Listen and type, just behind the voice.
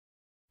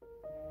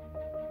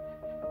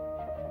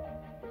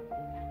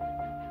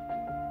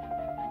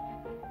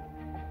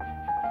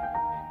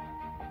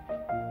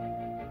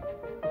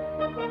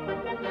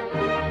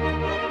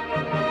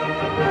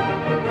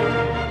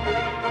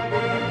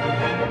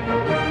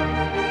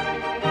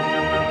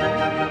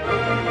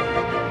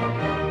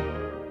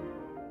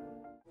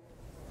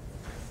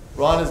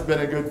Ron has been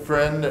a good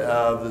friend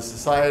of the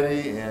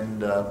Society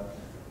and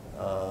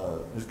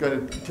is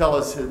going to tell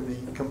us the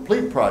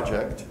complete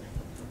project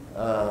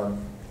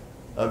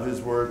of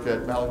his work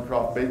at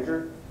Mallinckrodt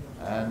Baker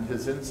and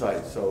his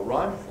insights. So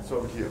Ron, it's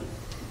over to you.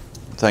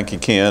 Thank you,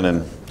 Ken,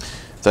 and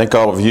thank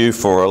all of you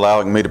for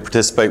allowing me to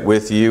participate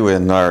with you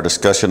in our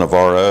discussion of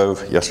RO.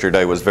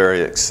 Yesterday was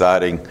very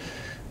exciting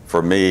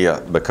for me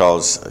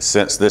because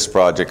since this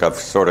project I've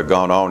sort of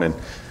gone on and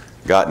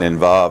gotten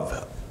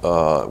involved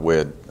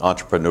with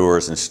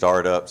entrepreneurs and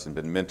startups and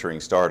been mentoring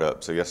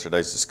startups. So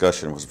yesterday's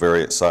discussion was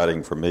very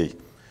exciting for me.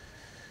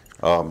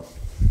 I'm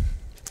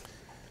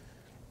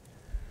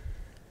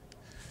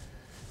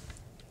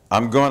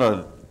going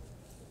to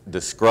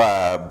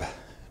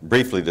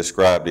briefly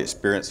describe the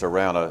experience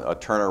around a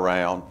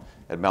turnaround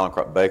at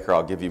Mallinckrodt Baker.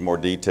 I'll give you more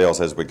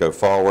details as we go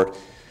forward.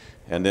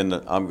 And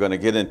then I'm going to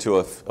get into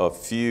a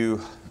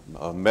few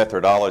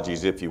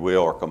methodologies, if you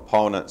will, or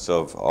components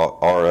of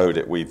RO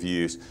that we've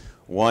used.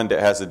 One that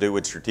has to do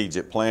with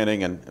strategic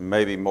planning and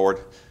maybe more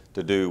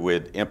to do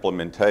with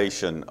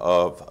implementation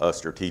of a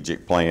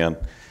strategic plan.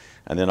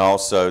 And then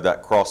also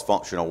that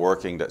cross-functional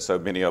working that so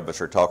many of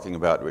us are talking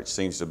about, which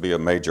seems to be a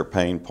major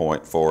pain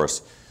point for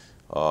us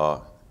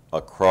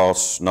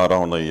across not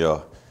only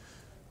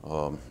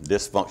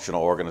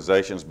dysfunctional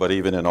organizations, but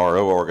even in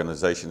RO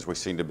organizations, we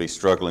seem to be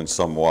struggling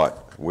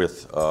somewhat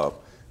with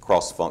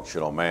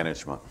cross-functional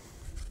management.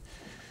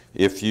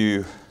 If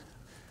you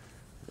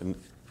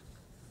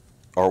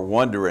are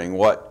wondering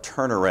what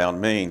turnaround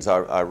means,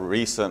 I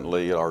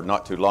recently, or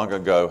not too long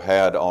ago,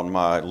 had on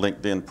my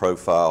LinkedIn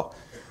profile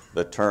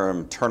the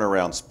term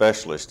turnaround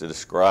specialist to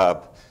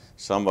describe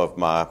some of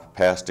my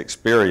past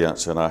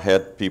experience, and I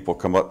had people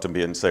come up to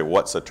me and say,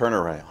 what's a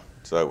turnaround?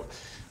 So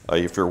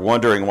if you're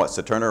wondering what's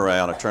a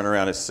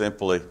turnaround is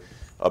simply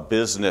a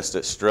business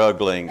that's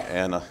struggling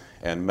and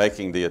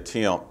making the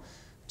attempt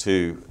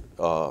to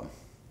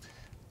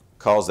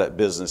cause that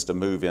business to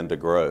move into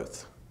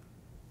growth.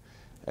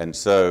 And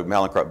so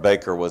Mallinckrodt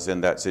Baker was in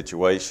that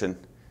situation.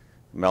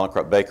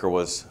 Mallinckrodt Baker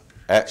was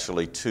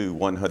actually two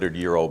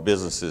 100-year-old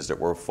businesses that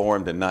were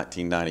formed in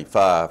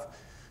 1995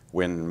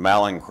 when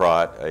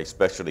Mallinckrodt, a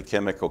specialty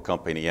chemical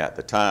company at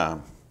the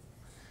time,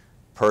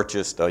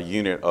 purchased a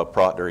unit of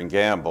Procter &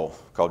 Gamble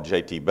called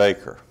J.T.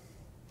 Baker.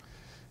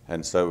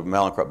 And so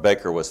Mallinckrodt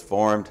Baker was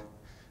formed,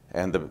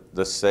 and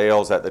the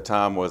sales at the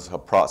time was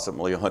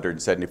approximately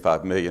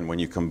 $175 million when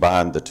you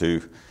combine the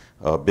two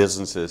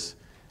businesses.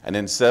 And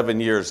then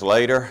 7 years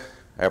later,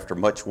 after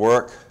much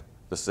work,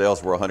 the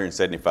sales were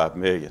 $175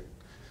 million.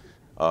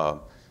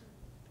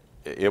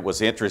 It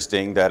was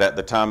interesting that at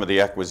the time of the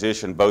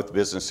acquisition, both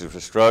businesses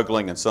were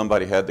struggling, and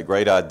somebody had the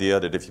great idea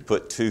that if you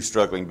put two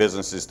struggling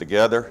businesses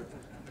together,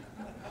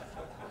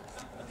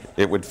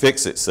 it would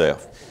fix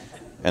itself.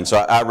 And so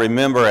I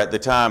remember at the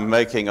time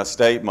making a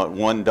statement,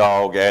 one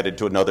dog added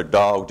to another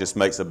dog just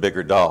makes a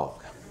bigger dog.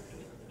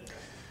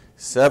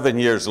 7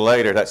 years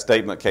later, that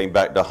statement came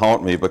back to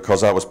haunt me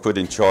because I was put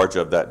in charge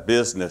of that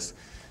business.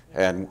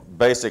 And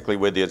basically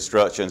with the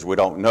instructions, we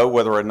don't know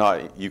whether or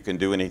not you can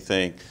do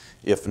anything.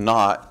 If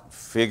not,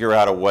 figure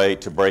out a way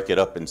to break it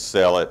up and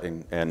sell it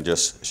and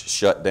just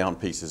shut down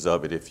pieces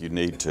of it if you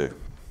need to.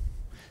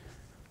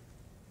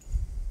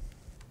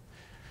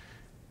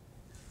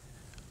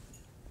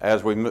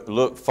 As we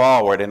look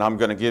forward, and I'm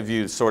going to give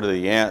you sort of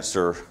the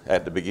answer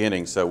at the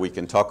beginning so we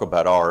can talk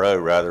about RO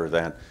rather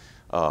than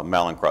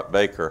Mallinckrodt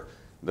Baker.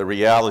 The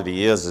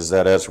reality is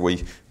that as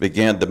we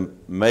began to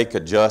make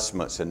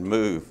adjustments and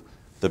move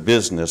the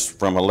business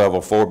from a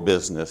level 4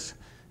 business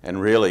and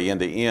really in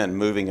the end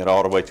moving it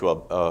all the way to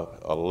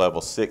a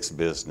level 6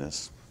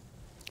 business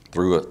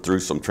through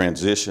some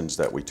transitions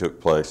that we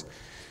took place,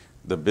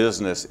 the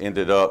business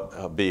ended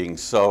up being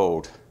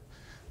sold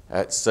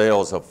at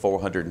sales of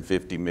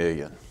 $450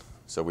 million.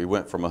 So we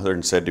went from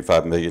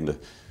 $175 million to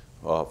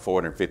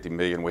 $450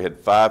 million. We had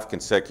 5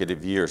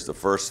 consecutive years. The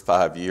first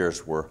 5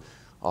 years were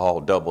all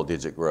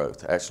double-digit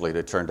growth. Actually,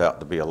 they turned out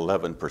to be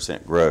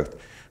 11%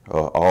 growth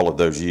all of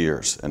those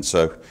years. And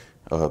so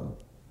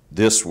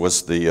this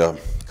was the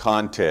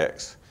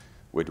context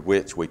with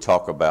which we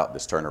talk about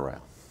this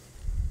turnaround.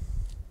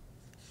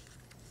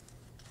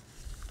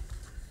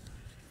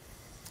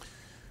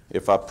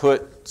 If I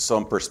put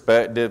some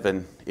perspective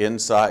and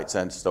insights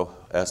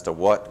as to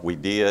what we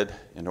did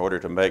in order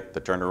to make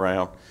the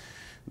turnaround,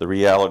 the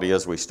reality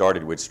is we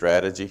started with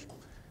strategy.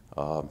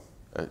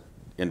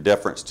 In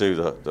deference to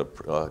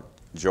the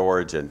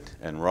George and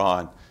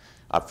Ron,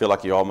 I feel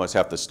like you almost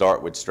have to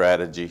start with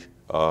strategy.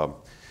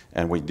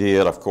 And we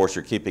did. Of course,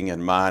 you're keeping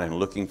in mind and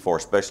looking for,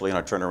 especially in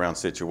a turnaround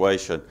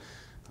situation,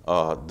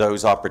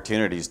 those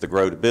opportunities to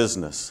grow the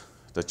business,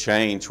 to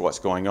change what's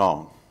going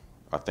on.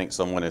 I think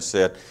someone has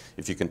said,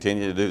 if you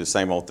continue to do the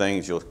same old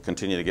things, you'll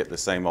continue to get the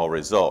same old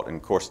result. And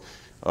of course,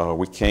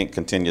 we can't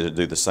continue to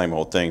do the same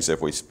old things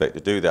if we expect to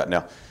do that.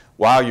 Now,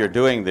 while you're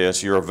doing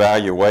this, you're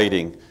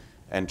evaluating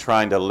and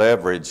trying to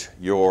leverage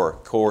your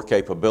core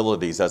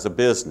capabilities as a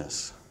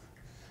business.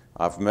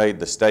 I've made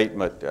the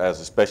statement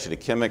as a specialty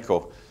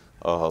chemical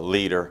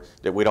leader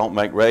that we don't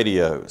make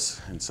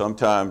radios. And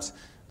sometimes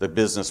the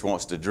business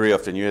wants to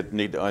drift, and you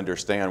need to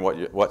understand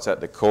what's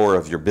at the core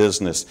of your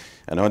business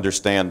and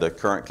understand the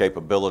current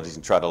capabilities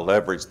and try to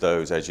leverage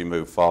those as you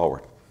move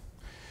forward.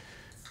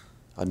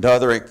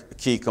 Another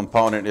key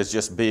component is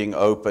just being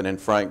open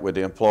and frank with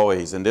the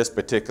employees. In this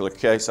particular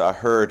case, I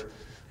heard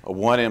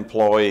one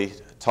employee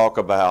talk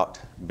about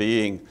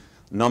being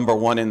number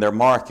one in their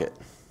market.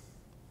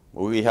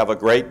 We have a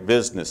great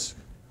business.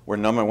 We're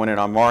number one in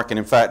our market.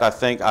 In fact, I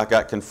think I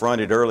got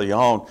confronted early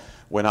on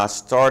when I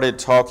started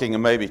talking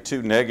maybe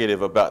too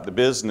negative about the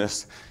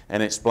business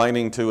and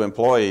explaining to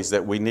employees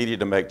that we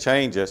needed to make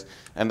changes.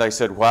 And they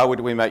said, why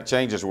would we make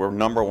changes? We're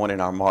number one in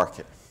our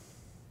market.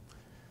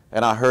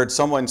 And I heard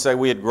someone say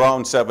we had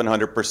grown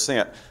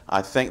 700%.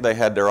 I think they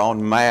had their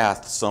own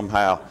math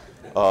somehow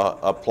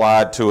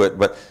applied to it.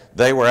 But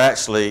they were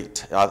actually,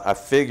 I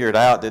figured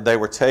out that they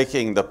were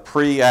taking the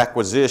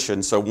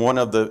pre-acquisition, so one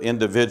of the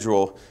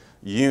individual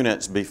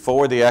units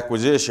before the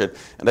acquisition,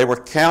 and they were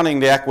counting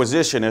the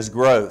acquisition as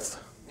growth.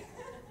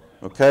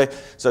 Okay?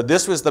 So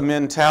this was the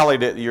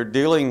mentality that you're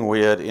dealing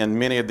with in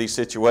many of these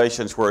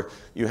situations where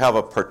you have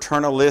a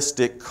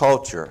paternalistic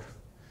culture,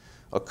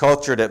 a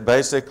culture that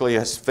basically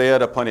has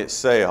fed upon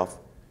itself,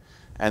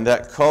 and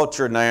that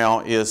culture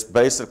now is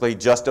basically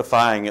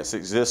justifying its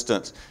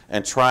existence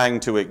and trying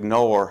to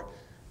ignore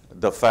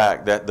the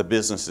fact that the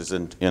business is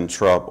in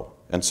trouble.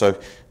 And so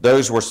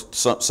those were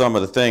some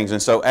of the things.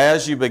 And so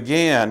as you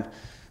begin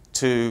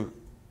to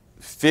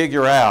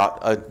figure out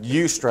a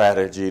new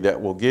strategy that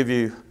will give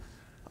you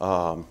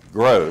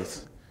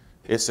growth,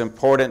 it's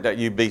important that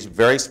you be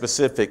very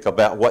specific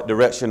about what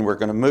direction we're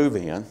going to move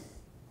in.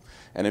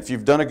 And if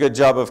you've done a good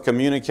job of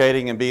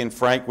communicating and being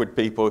frank with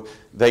people,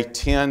 they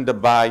tend to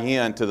buy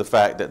into the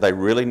fact that they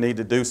really need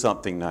to do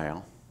something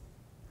now.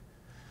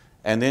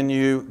 And then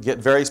you get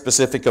very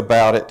specific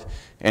about it,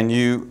 and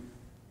you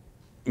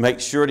make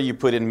sure that you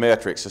put in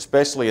metrics,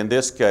 especially in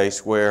this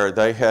case where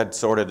they had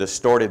sort of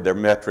distorted their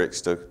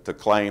metrics to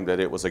claim that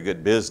it was a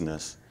good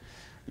business.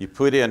 You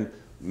put in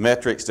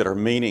metrics that are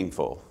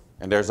meaningful.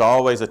 And there's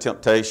always a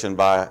temptation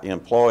by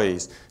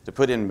employees to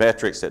put in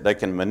metrics that they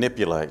can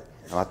manipulate.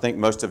 And I think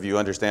most of you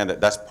understand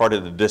that that's part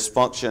of the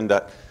dysfunction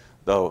that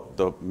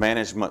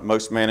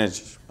most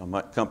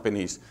management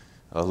companies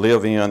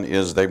live in,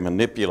 is they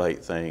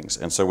manipulate things.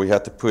 And so we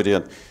have to put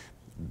in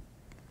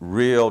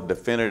real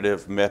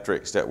definitive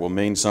metrics that will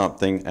mean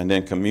something, and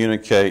then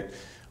communicate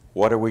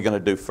what are we going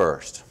to do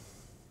first.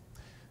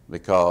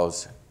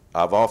 Because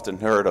I've often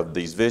heard of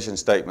these vision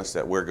statements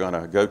that we're going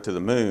to go to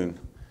the moon,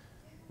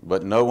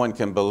 but no one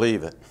can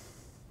believe it.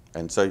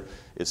 And so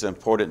it's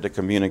important to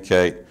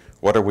communicate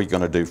what are we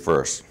going to do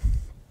first.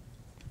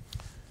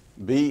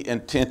 Be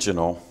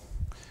intentional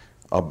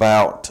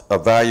about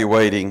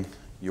evaluating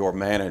your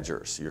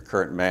managers, your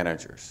current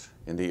managers,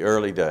 in the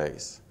early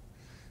days.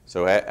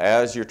 So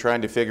as you're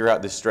trying to figure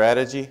out this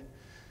strategy,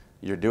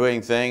 you're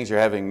doing things, you're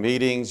having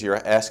meetings, you're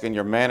asking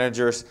your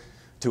managers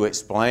to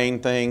explain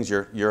things,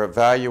 you're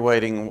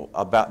evaluating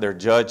about their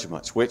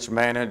judgments, which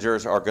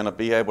managers are going to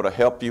be able to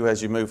help you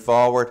as you move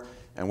forward,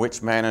 and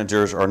which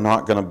managers are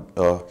not going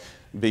to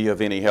be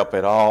of any help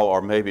at all,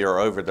 or maybe are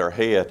over their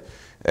head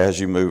as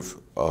you move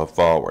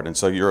forward. And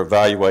so you're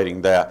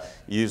evaluating that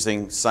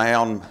using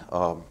sound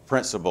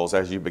principles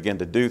as you begin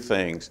to do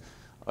things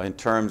in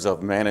terms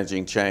of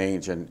managing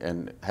change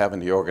and having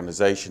the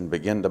organization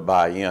begin to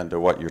buy into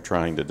what you're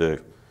trying to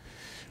do.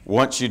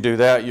 Once you do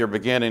that, you're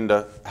beginning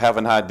to have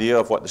an idea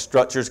of what the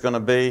structure is going to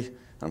be.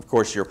 And of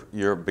course,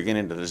 you're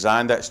beginning to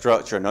design that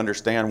structure and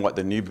understand what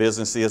the new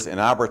business is. In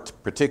our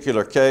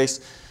particular case,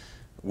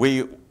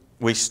 we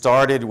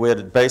started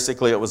with,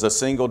 basically it was a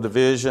single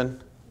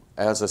division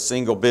as a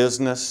single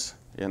business.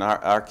 In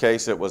our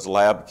case, it was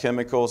lab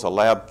chemicals, a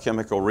lab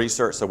chemical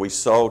research. So we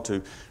sold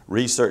to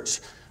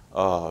research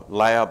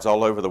labs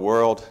all over the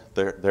world,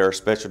 their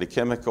specialty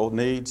chemical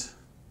needs.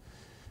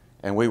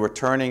 And we were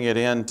turning it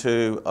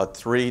into a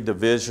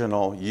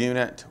 3-divisional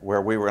unit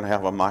where we were going to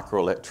have a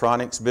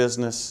microelectronics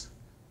business,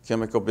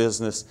 chemical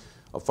business,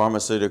 a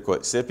pharmaceutical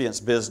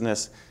excipients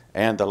business,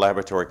 and the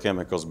laboratory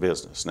chemicals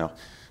business. Now,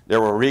 there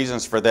were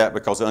reasons for that,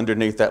 because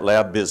underneath that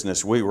lab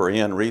business, we were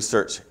in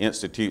research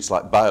institutes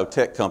like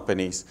biotech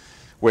companies,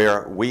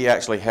 where we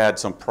actually had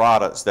some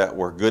products that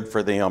were good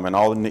for them, and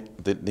all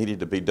that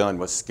needed to be done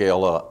was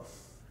scale up.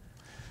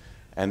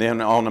 And then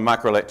on the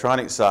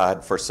microelectronics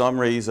side, for some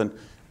reason,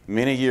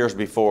 many years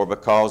before,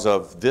 because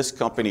of this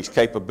company's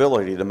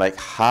capability to make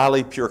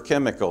highly pure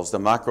chemicals, the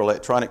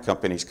microelectronic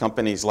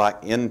companies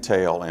like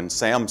Intel and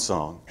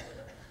Samsung,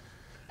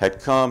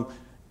 had come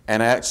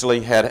and actually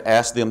had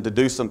asked them to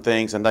do some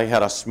things, and they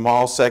had a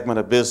small segment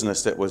of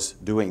business that was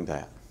doing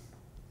that.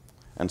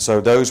 And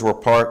so those were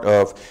part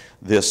of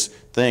this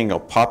thing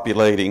of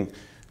populating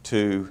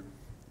to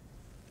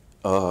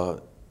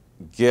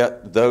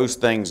get those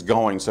things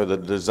going. So the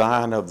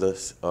design of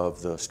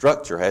the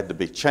structure had to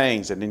be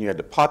changed, and then you had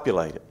to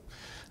populate it.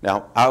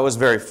 Now, I was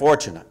very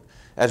fortunate.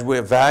 As we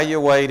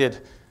evaluated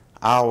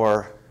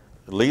our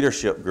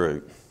leadership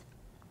group,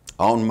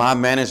 on my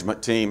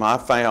management team, I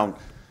found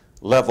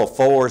level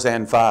 4s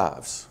and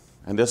 5s.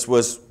 And this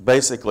was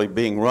basically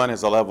being run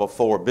as a level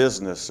 4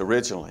 business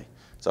originally.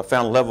 So I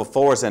found level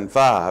 4s and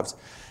 5s.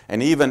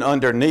 And even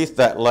underneath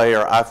that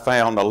layer, I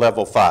found a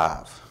level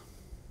 5.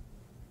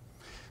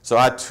 So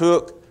I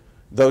took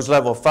those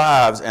level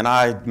 5s and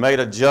I made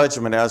a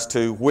judgment as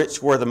to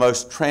which were the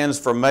most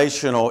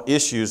transformational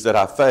issues that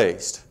I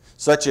faced,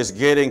 such as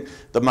getting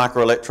the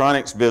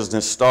microelectronics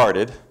business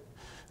started.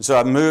 So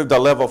I moved a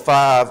level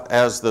 5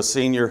 as the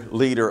senior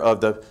leader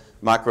of the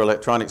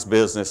microelectronics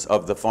business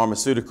of the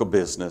pharmaceutical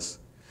business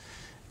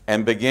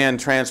and began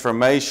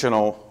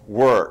transformational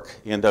work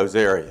in those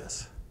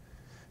areas.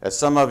 As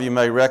some of you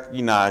may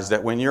recognize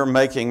that when you're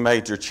making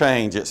major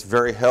change, it's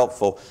very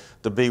helpful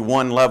to be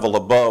one level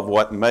above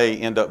what may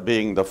end up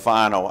being the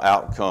final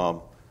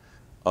outcome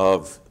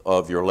of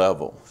your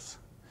levels.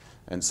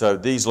 And so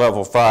these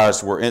level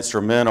 5s were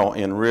instrumental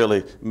in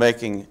really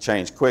making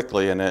change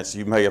quickly. And as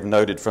you may have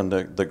noted from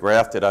the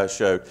graph that I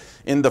showed,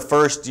 in the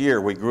first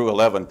year we grew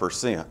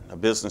 11%, a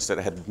business that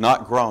had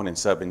not grown in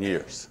 7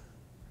 years.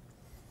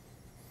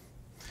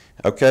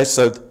 Okay,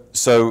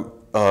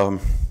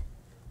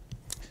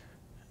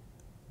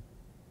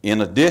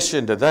 in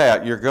addition to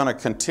that, you're going to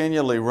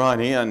continually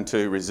run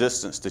into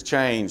resistance to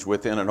change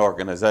within an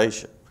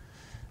organization.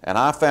 And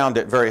I found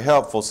it very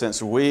helpful, since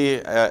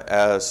we,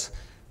 as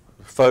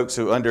folks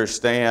who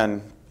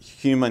understand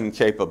human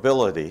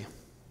capability,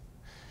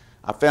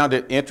 I found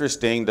it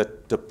interesting to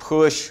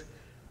push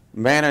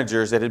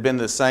managers that had been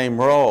in the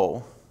same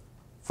role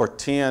for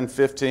 10,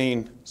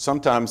 15,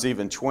 sometimes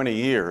even 20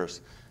 years,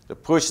 to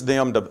push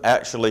them to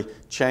actually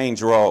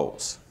change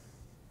roles.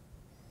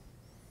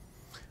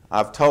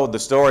 I've told the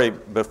story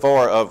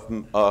before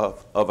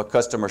of a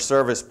customer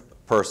service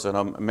person,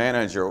 a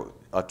manager,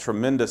 a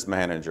tremendous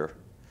manager.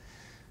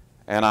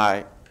 And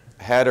I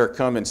had her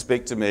come and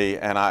speak to me,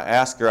 and I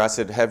asked her, I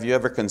said, have you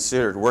ever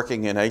considered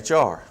working in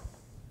HR?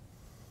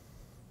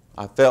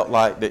 I felt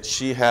like that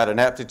she had an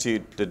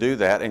aptitude to do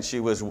that, and she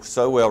was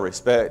so well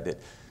respected.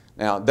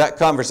 Now, that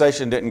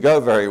conversation didn't go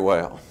very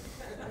well.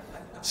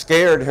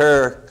 Scared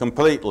her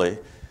completely.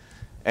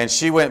 And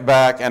she went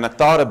back and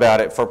thought about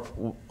it for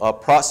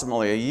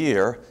approximately a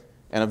year,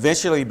 and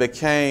eventually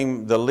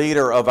became the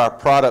leader of our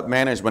product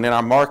management in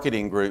our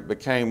marketing group,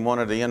 became one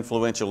of the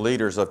influential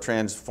leaders of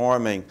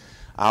transforming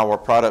our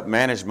product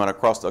management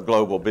across the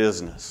global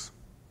business.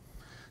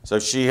 So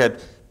she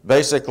had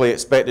basically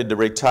expected to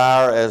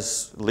retire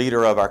as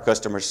leader of our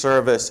customer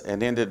service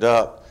and ended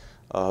up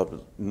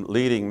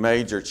leading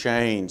major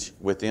change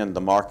within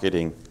the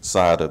marketing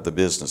side of the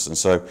business. And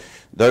so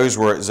those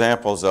were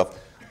examples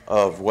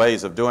of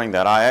ways of doing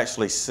that. I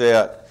actually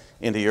set,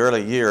 in the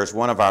early years,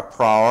 one of our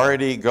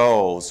priority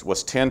goals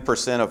was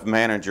 10% of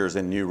managers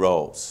in new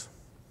roles.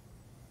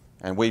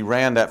 And we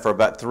ran that for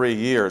about 3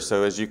 years.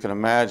 So as you can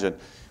imagine,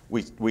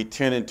 we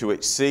tended to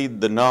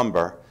exceed the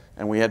number,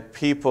 and we had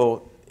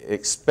people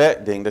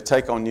expecting to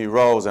take on new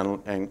roles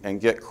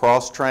and get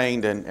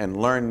cross-trained and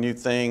learn new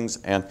things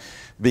and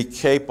be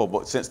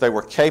capable. Since they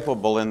were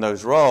capable in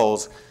those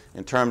roles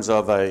in terms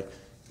of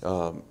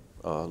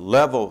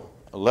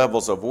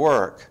levels of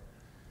work,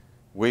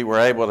 we were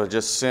able to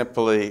just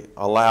simply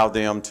allow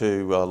them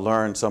to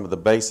learn some of the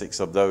basics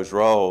of those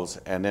roles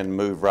and then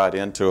move right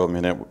into them.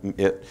 And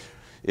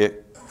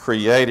it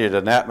created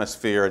an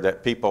atmosphere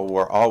that people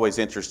were always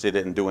interested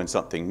in doing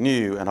something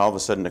new, and all of a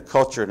sudden the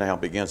culture now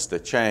begins to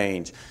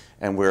change,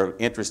 and we're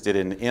interested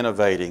in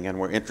innovating, and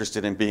we're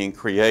interested in being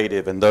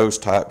creative, and those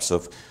types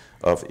of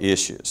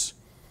issues.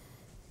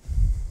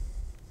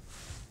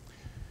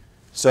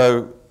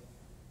 So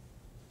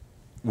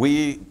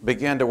we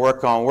began to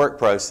work on work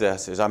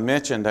processes. I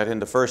mentioned that in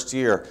the first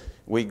year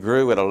we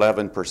grew at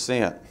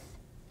 11%.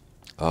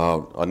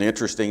 An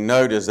interesting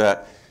note is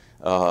that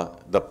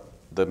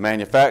the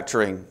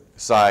manufacturing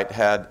site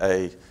had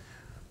a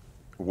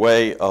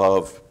way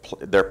of,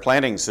 their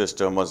planning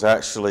system was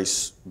actually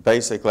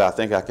basically, I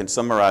think I can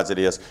summarize it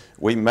as,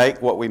 we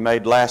make what we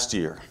made last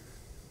year.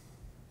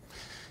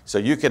 So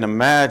you can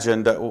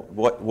imagine that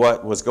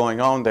what was going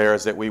on there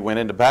is that we went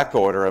into back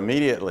order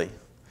immediately.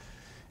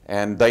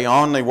 And they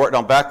only worked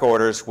on back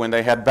orders when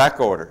they had back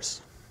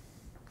orders.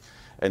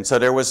 And so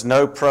there was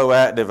no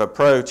proactive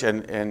approach,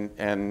 and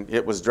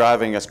it was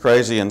driving us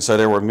crazy. And so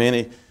there were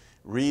many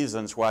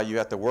reasons why you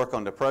have to work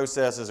on the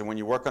processes. And when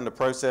you work on the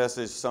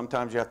processes,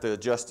 sometimes you have to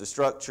adjust the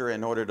structure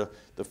in order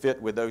to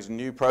fit with those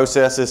new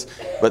processes.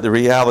 But the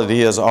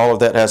reality is all of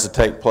that has to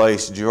take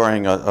place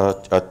during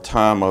a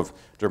time of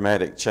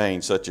dramatic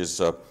change, such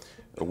as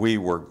we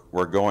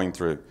were going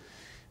through.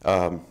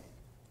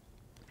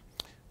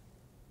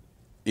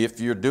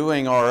 If you're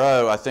doing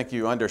RO, I think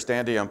you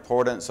understand the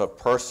importance of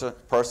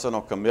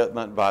personal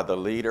commitment by the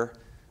leader.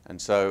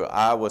 And so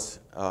I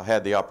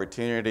had the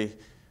opportunity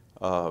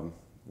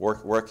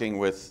working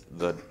with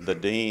the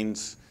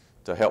deans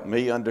to help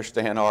me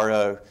understand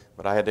RO,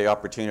 but I had the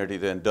opportunity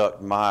to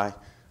induct my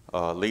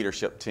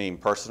leadership team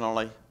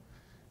personally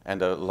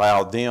and to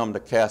allow them to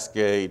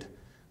cascade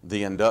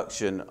the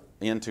induction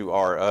into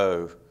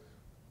RO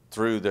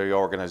through the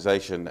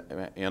organization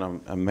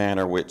in a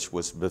manner which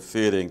was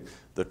befitting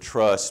the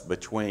trust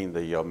between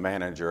the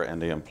manager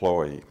and the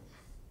employee.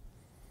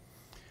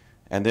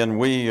 And then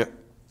we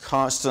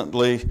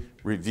constantly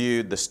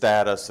reviewed the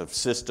status of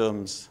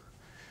systems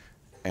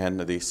and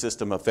the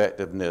system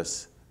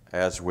effectiveness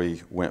as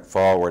we went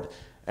forward,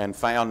 and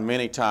found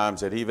many times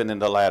that even in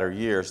the latter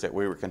years that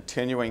we were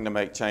continuing to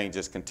make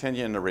changes,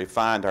 continuing to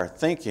refine our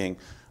thinking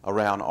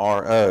around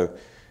RO.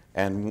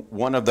 And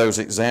one of those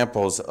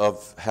examples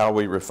of how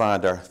we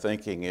refined our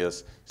thinking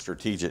is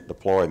strategic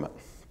deployment.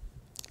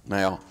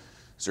 Now,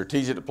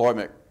 strategic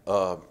deployment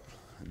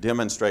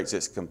demonstrates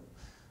its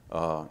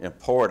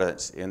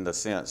importance in the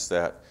sense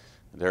that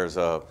there's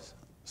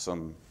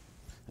some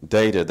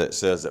data that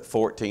says that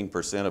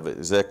 14% of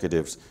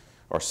executives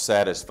are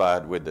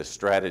satisfied with the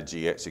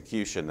strategy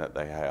execution that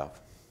they have.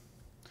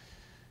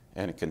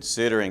 And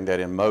considering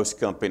that in most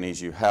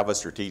companies you have a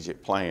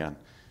strategic plan,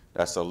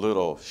 that's a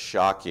little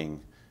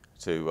shocking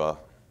to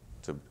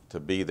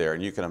be there.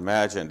 And you can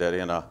imagine that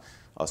in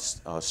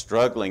a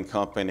struggling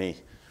company,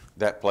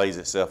 that plays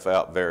itself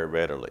out very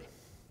readily.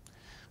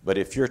 But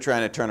if you're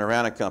trying to turn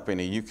around a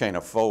company, you can't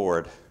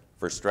afford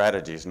for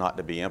strategies not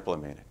to be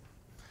implemented.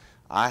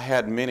 I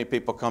had many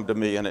people come to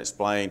me and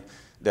explain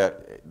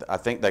that I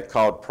think they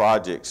called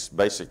projects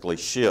basically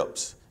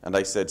ships, and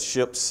they said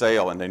ships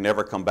sail and they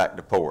never come back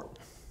to port.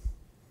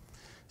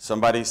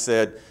 Somebody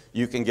said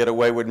you can get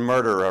away with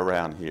murder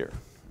around here.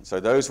 So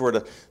those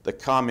were the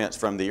comments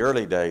from the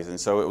early days, and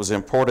so it was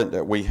important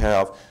that we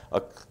have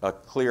a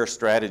clear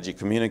strategy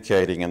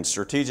communicating, and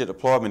strategic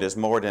deployment is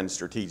more than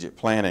strategic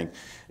planning.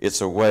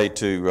 It's a way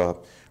to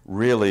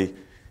really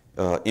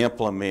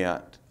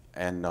implement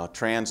and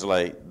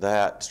translate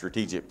that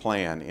strategic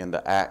plan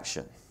into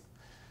action.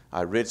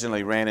 I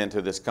originally ran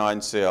into this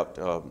concept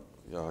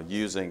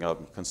using a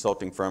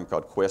consulting firm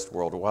called Quest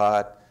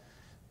Worldwide,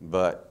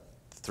 but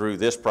through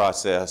this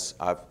process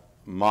I've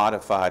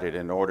modified it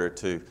in order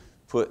to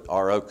put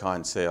RO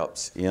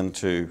concepts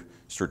into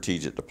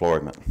strategic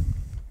deployment.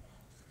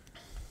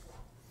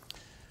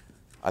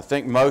 I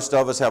think most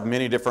of us have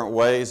many different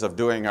ways of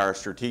doing our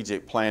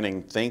strategic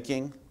planning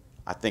thinking.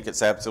 I think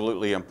it's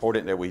absolutely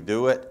important that we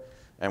do it,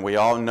 and we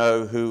all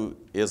know who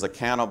is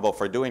accountable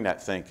for doing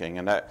that thinking,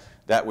 and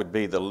that would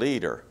be the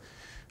leader.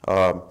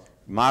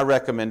 My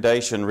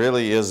recommendation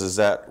really is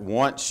that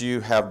once you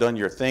have done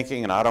your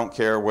thinking, and I don't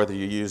care whether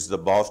you use the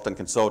Boston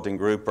Consulting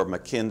Group or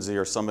McKinsey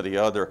or some of the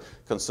other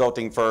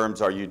consulting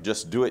firms, or you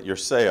just do it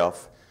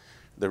yourself,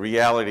 the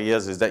reality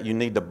is that you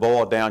need to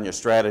boil down your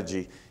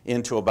strategy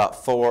into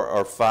about 4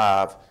 or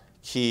 5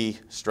 key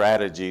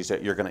strategies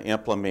that you're going to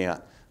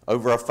implement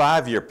over a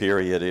 5-year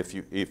period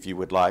if you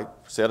would like.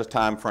 Set a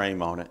time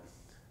frame on it.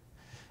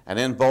 And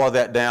then boil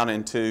that down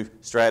into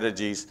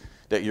strategies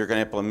that you're going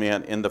to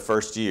implement in the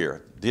first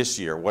year. This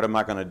year, what am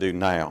I going to do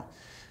now?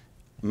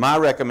 My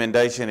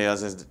recommendation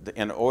is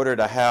in order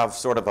to have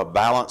sort of a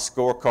balanced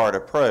scorecard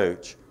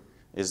approach,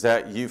 is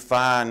that you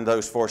find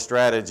those 4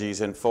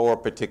 strategies in 4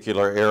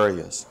 particular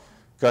areas.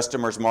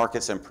 Customers,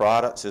 markets, and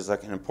products is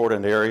like an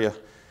important area.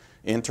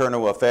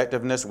 Internal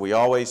effectiveness, we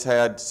always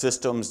had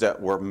systems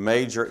that were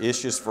major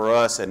issues for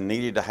us and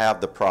needed to have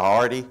the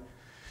priority.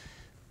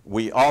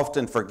 We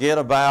often forget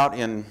about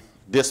in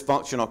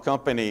dysfunctional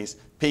companies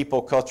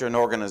people, culture, and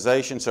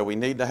organization, so we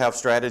need to have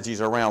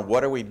strategies around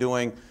what are we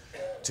doing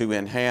to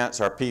enhance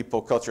our people,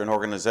 culture, and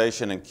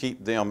organization and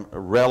keep them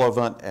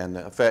relevant and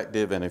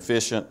effective and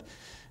efficient.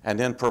 And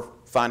then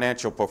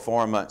financial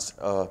performance.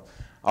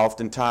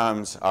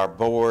 Oftentimes our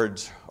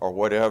boards or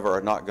whatever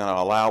are not going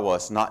to allow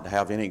us not to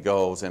have any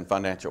goals in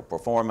financial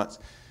performance,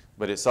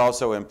 but it's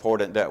also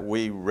important that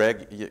we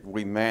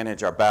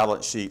manage our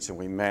balance sheets and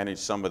we manage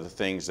some of the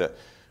things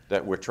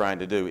that we're trying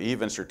to do.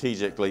 Even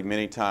strategically,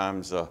 many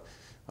times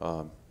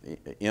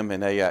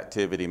M&A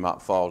activity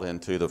might fall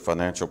into the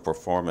financial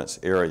performance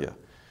area.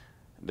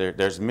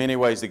 There's many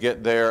ways to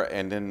get there,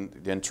 and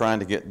then trying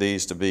to get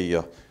these to be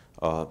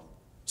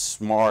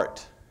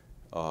smart,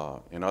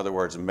 in other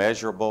words,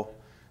 measurable,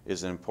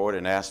 is an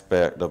important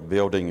aspect of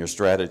building your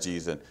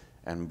strategies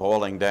and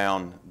boiling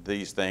down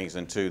these things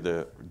into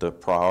the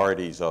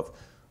priorities of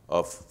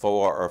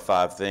 4 or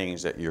 5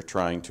 things that you're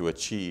trying to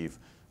achieve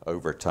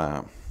over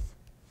time.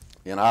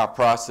 In our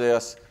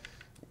process,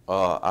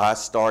 I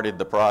started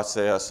the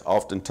process.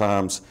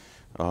 Oftentimes,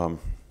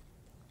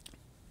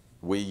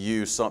 we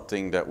use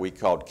something that we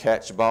called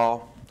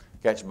catch-ball.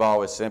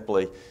 Catch-ball is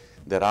simply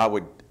that I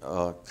would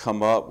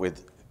come up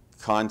with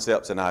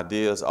concepts and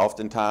ideas.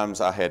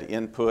 Oftentimes, I had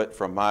input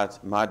from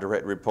my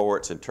direct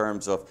reports in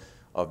terms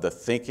of the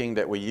thinking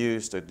that we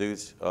use to do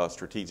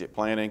strategic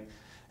planning.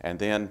 And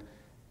then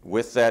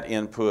with that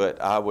input,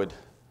 I would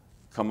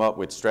come up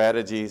with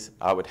strategies.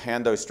 I would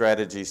hand those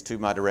strategies to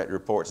my direct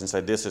reports and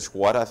say, this is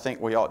what I think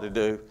we ought to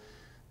do.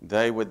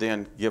 They would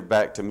then give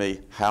back to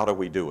me, how do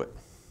we do it?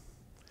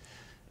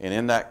 And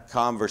in that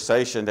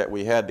conversation that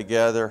we had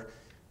together,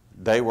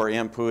 they were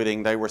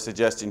inputting, they were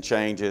suggesting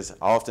changes.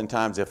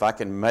 Oftentimes, if I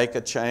can make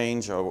a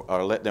change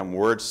or let them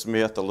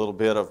wordsmith a little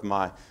bit of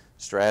my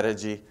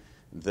strategy,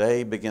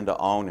 they begin to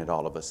own it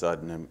all of a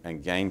sudden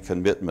and gain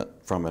commitment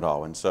from it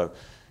all. And so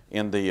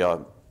in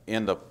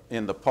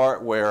the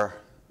part where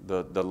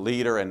the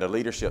leader and the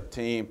leadership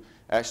team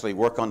actually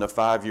work on the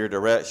 5-year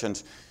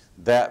directions,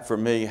 that for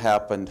me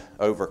happened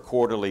over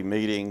quarterly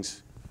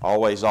meetings,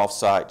 always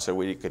off-site, so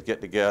we could get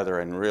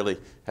together and really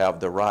have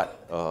the right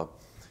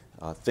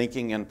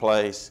thinking in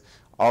place.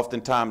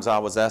 Oftentimes I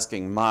was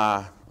asking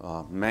my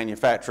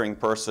manufacturing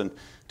person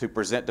to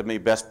present to me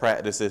best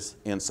practices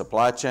in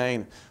supply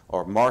chain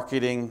or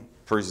marketing,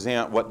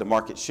 present what the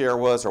market share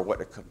was or what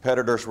the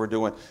competitors were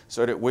doing,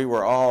 so that we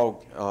were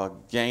all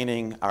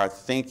gaining our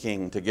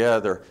thinking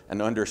together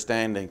and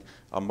understanding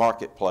a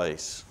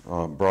marketplace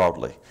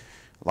broadly.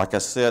 Like I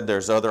said,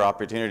 there's other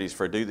opportunities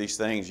for do these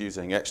things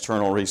using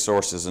external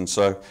resources.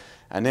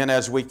 And then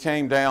as we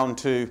came down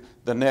to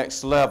the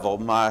next level,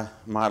 my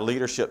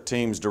leadership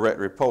team's direct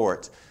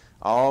reports,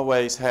 I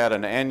always had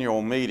an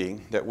annual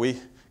meeting that we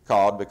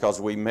called, because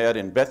we met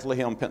in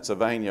Bethlehem,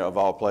 Pennsylvania, of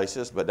all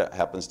places, but that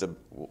happens to,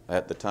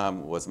 at the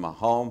time, was my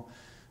home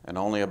and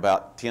only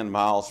about 10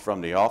 miles from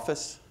the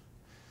office.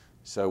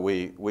 So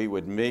we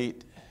would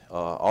meet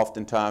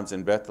oftentimes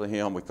in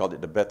Bethlehem. We called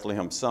it the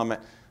Bethlehem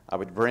Summit. I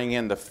would bring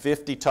in the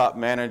 50 top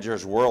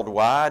managers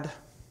worldwide.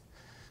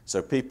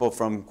 So people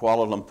from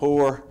Kuala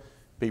Lumpur,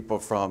 people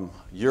from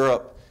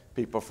Europe,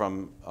 people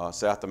from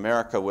South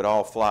America would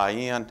all fly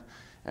in,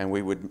 and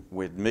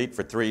we'd meet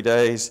for 3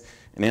 days.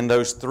 And in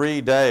those 3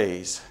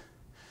 days,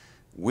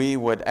 we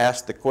would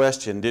ask the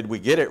question, did we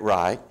get it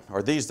right?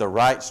 Are these the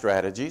right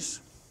strategies?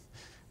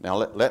 Now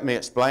let me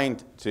explain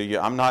to you,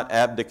 I'm not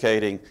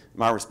abdicating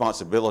my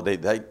responsibility.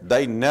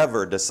 They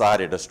never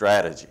decided a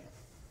strategy,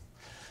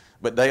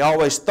 but they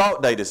always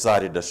thought they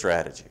decided a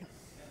strategy.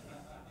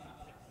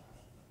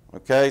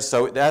 Okay,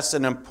 so that's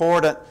an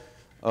important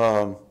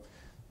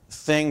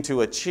thing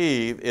to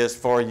achieve, is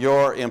for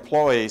your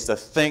employees to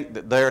think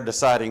that they're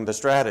deciding the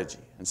strategy.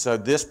 And so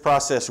this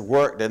process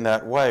worked in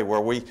that way,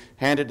 where we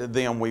handed to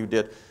them, we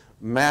did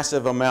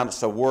massive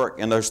amounts of work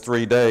in those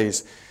 3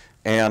 days,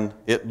 and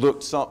it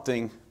looked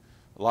something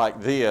like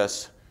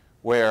this,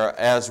 where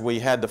as we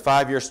had the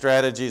 5-year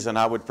strategies and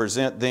I would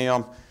present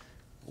them,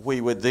 we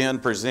would then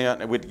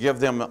present, and we'd give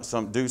them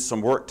do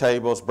some work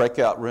tables,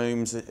 breakout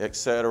rooms,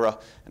 etc.,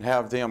 and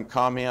have them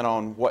comment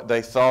on what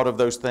they thought of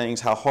those things,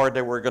 how hard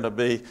they were going to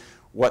be,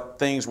 what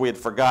things we had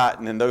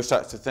forgotten, and those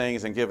types of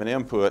things, and give an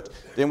input.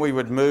 Then we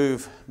would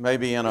move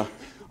maybe in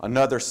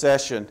another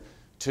session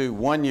to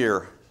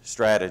 1-year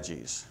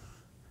strategies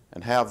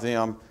and have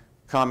them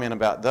comment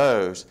about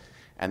those.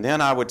 And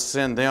then I would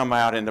send them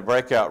out into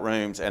breakout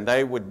rooms, and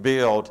they would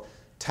build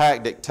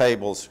tactic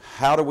tables.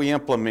 How do we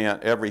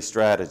implement every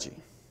strategy?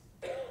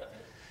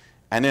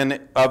 And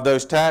then of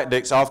those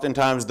tactics,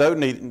 oftentimes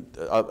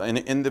an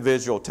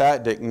individual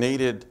tactic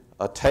needed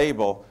a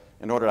table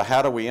in order to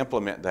how do we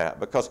implement that.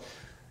 Because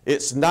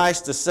it's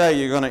nice to say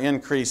you're going to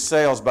increase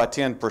sales by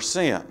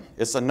 10%.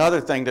 It's another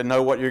thing to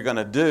know what you're going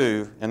to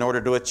do in order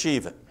to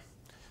achieve it.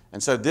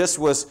 And so this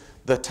was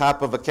the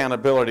type of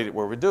accountability that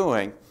we were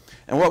doing.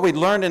 And what we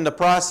learned in the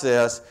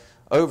process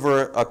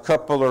over a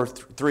couple or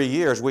 3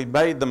 years, we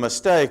made the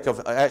mistake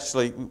of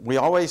actually,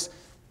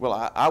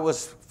 I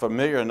was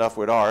familiar enough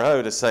with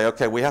RO to say,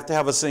 okay, we have to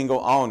have a single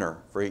owner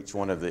for each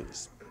one of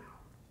these.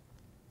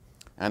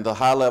 And the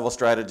high-level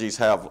strategies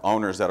have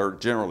owners that are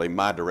generally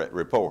my direct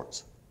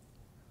reports.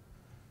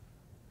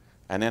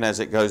 And then as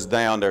it goes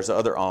down, there's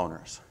other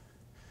owners.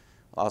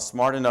 I was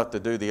smart enough to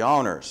do the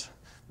owners.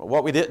 But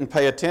what we didn't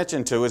pay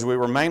attention to is we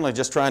were mainly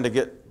just trying to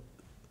get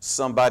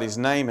somebody's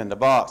name in the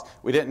box.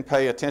 We didn't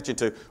pay attention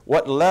to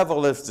what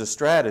level is the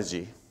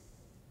strategy,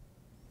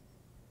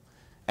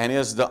 and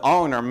is the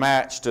owner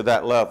matched to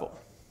that level.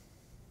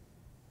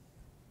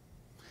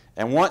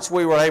 And once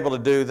we were able to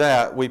do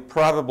that, we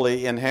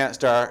probably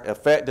enhanced our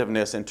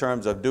effectiveness in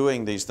terms of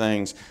doing these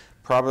things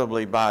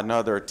probably by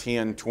another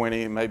 10,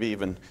 20, maybe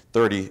even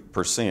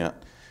 30%.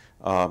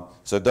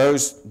 So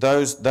that's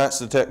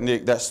the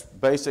technique. That's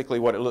basically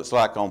what it looks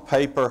like on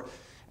paper.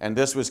 And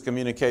this was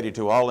communicated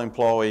to all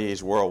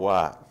employees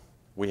worldwide.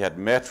 We had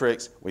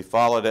metrics, we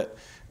followed it,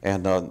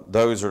 and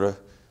those are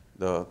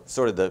the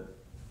sort of the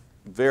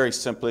very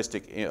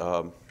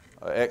simplistic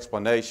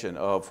explanation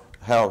of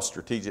how a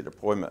strategic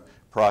deployment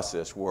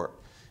process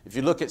worked. If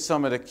you look at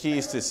some of the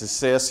keys to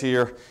success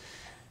here,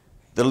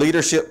 the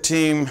leadership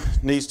team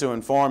needs to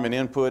inform and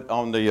input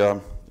on the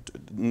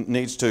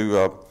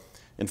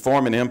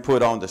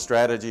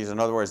strategies. In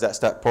other words, that's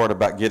that part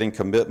about getting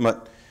commitment.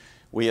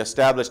 We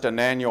established an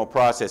annual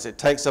process. It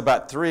takes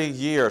about 3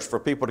 years for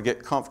people to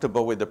get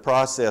comfortable with the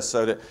process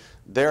so that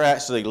they're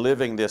actually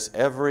living this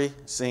every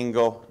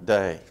single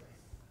day.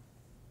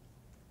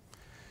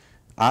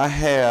 I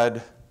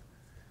had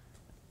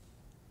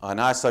an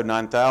ISO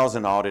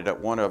 9000 audit at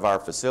one of our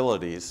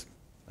facilities,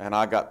 and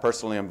I got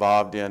personally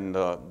involved in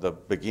the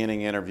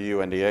beginning interview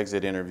and the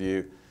exit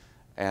interview.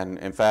 And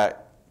in fact,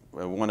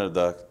 one of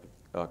the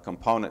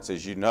components,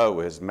 as you know,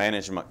 is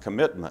management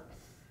commitment.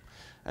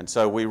 And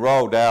so we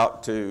rolled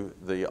out to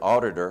the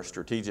auditor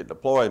strategic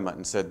deployment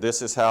and said,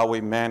 this is how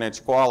we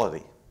manage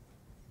quality.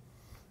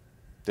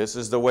 This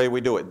is the way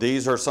we do it.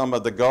 These are some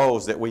of the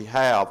goals that we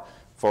have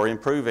for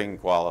improving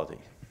quality.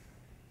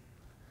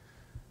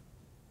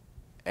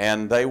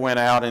 And they went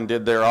out and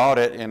did their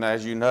audit, and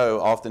as you know,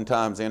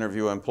 oftentimes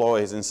interview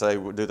employees and say,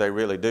 well, do they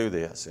really do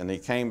this? And he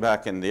came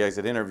back in the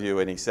exit interview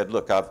and he said,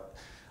 look,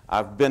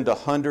 I've been to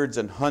hundreds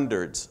and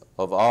hundreds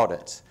of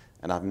audits,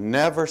 and I've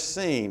never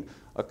seen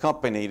a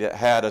company that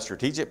had a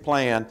strategic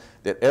plan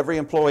that every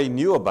employee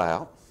knew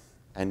about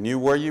and knew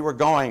where you were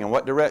going and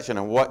what direction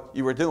and what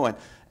you were doing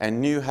and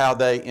knew how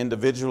they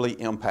individually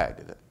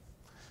impacted it.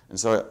 And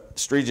so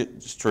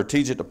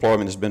strategic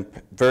deployment has been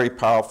very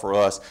powerful for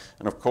us.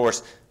 And of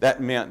course,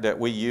 that meant that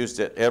we used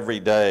it every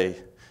day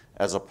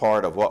as a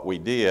part of what we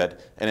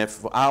did. And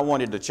if I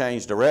wanted to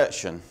change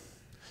direction,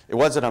 it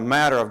wasn't a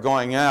matter of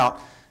going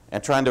out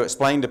and trying to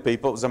explain to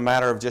people. It was a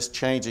matter of just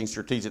changing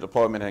strategic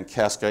deployment and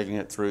cascading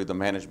it through the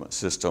management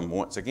system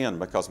once again,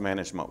 because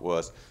management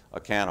was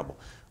accountable.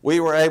 We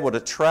were able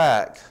to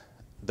track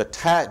the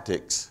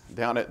tactics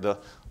down at the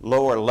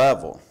lower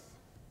level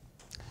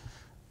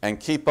and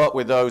keep up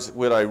with those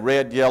with a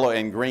red, yellow,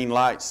 and green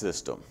light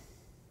system.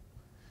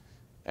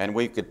 And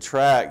we could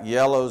track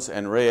yellows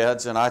and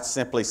reds, and I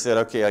simply said,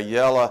 okay, a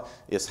yellow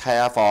is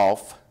half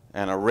off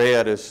and a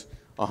red is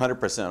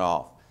 100%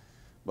 off.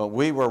 But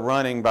we were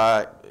running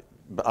by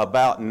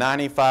about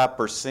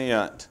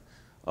 95%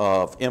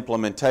 of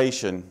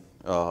implementation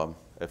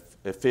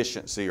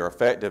efficiency or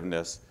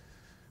effectiveness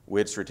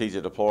with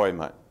strategic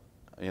deployment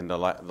in the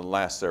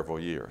last several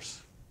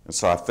years. And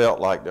so I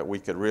felt like that we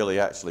could really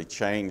actually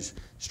change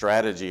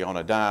strategy on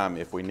a dime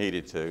if we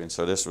needed to. And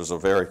so this was a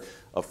very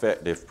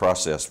effective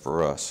process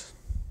for us.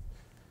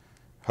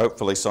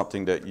 Hopefully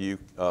something that you,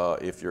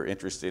 if you're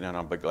interested in,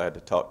 I'll be glad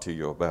to talk to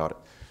you about it.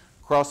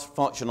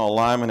 Cross-functional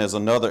alignment is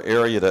another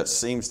area that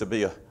seems to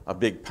be a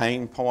big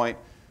pain point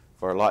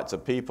for lots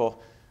of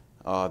people.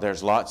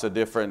 There's lots of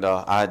different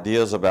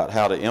ideas about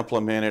how to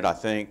implement it. I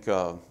think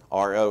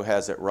RO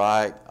has it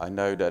right. I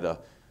know that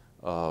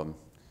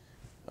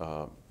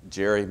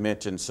Jerry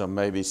mentioned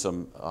maybe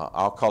some,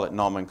 I'll call it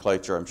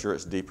nomenclature. I'm sure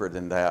it's deeper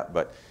than that,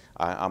 but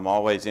I'm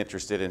always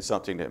interested in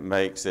something that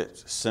makes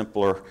it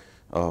simpler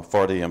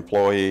for the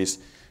employees.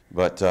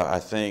 But I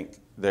think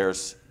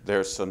there's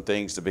some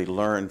things to be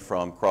learned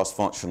from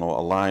cross-functional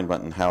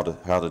alignment and how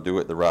to do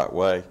it the right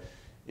way.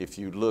 If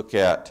you look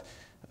at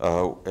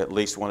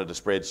least one of the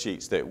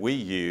spreadsheets that we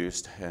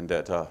used and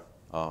that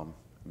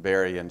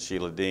Barry and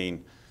Sheila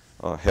Dean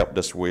helped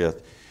us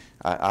with,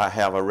 I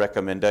have a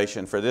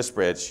recommendation for this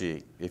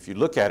spreadsheet. If you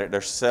look at it,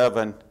 there's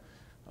 7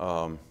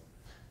 role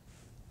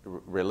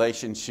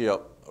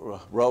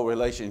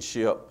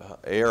relationship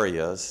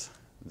areas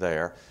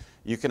there.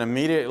 You can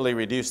immediately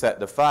reduce that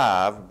to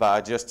 5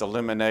 by just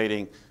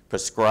eliminating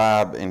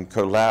prescribe and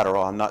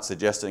collateral. I'm not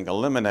suggesting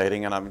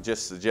eliminating, and I'm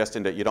just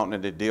suggesting that you don't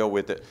need to deal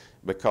with it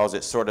because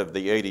it's sort of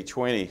the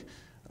 80-20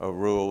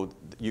 rule.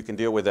 You can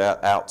deal with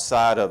that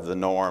outside of the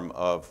norm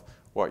of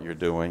what you're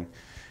doing.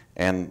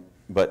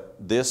 But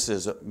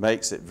this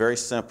makes it very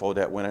simple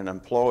that when an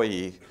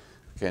employee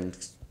can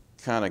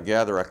kind of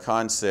gather a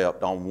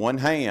concept on one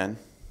hand,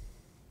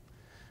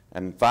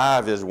 and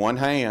 5 is one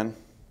hand,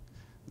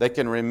 they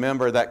can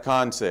remember that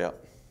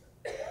concept.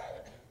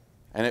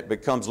 And it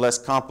becomes less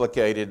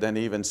complicated than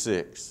even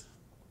 6.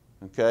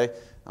 Okay?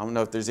 I don't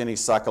know if there's any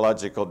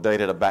psychological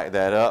data to back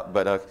that up,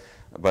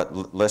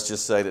 but let's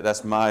just say that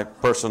that's my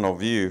personal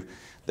view,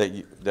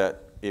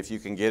 that if you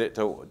can get it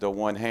to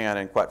one hand,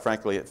 and quite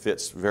frankly, it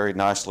fits very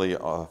nicely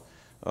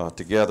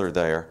together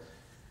there.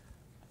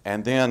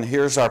 And then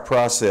here's our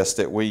process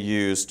that we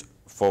used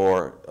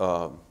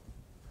for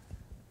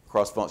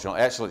cross-functional.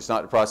 Actually, it's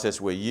not the process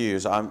we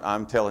use.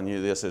 I'm telling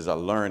you this is a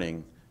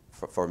learning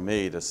for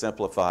me to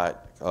simplify it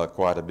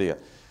quite a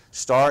bit.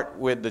 Start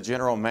with the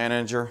general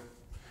manager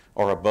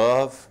or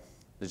above.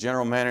 The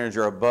general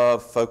manager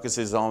above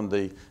focuses on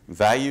the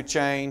value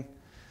chain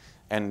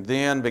and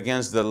then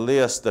begins to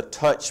list the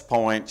touch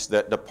points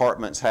that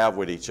departments have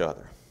with each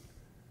other.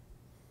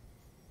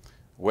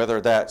 Whether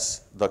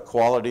that's the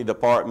quality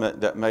department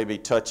that may be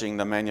touching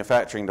the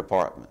manufacturing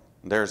department.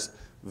 There's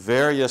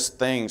various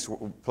things,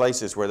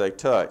 places where they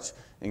touch,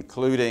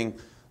 including,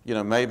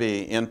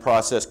 maybe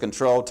in-process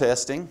control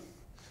testing,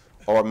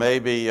 or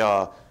maybe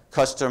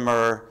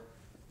customer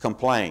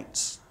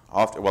complaints.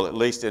 Well, at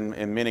least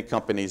in many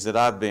companies that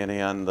I've been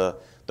in, the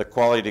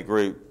quality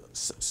group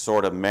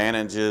sort of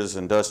manages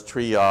and does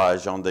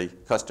triage on the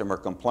customer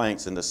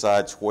complaints and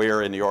decides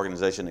where in the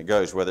organization it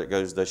goes, whether it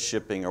goes to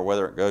shipping or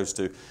whether it goes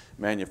to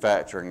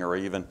manufacturing or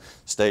even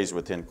stays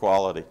within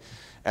quality.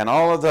 And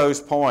all of those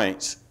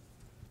points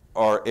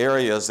are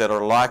areas that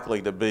are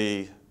likely to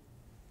be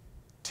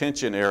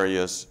tension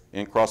areas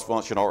in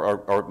cross-functional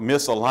or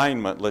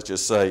misalignment, let's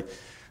just say,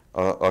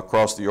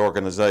 across the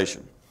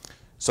organization.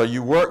 So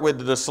you work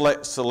with the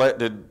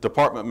selected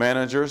department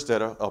managers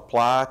that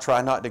apply.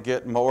 Try not to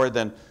get more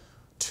than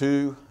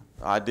 2,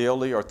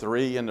 ideally, or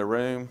 3 in the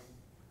room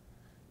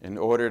in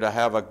order to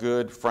have a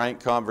good, frank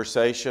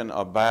conversation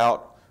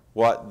about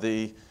what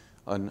the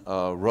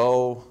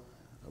role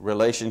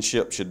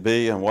relationship should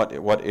be and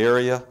what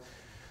area.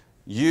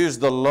 use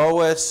the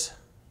lowest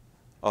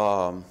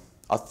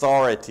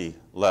authority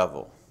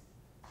level.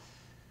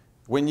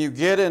 When you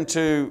get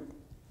into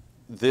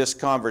this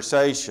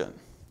conversation,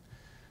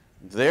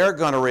 they're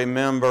going to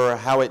remember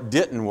how it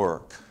didn't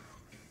work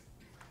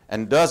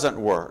and doesn't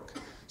work.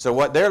 So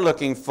what they're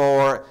looking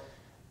for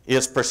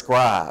is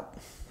prescribe.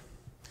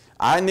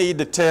 I need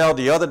to tell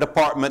the other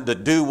department to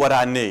do what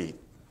I need.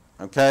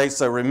 Okay,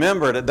 so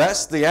remember that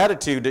that's the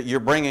attitude that you're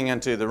bringing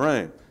into the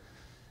room.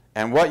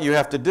 And what you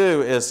have to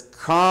do is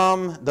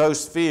calm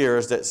those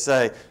fears that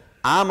say,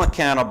 I'm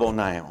accountable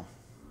now.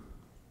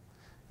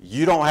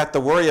 You don't have to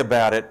worry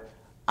about it.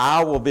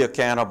 I will be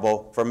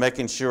accountable for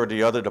making sure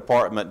the other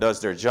department does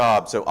their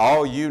job. So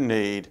all you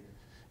need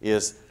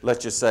is,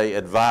 let's just say,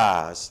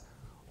 advise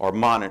or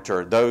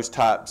monitor those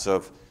types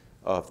of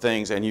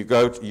things, and you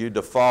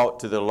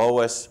default to the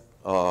lowest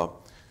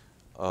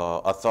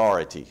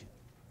authority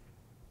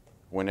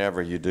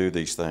whenever you do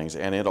these things,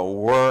 and it'll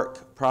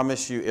work.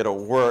 Promise you,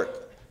 it'll work.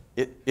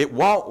 It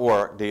won't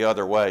work the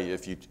other way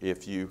if you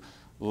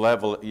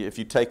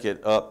take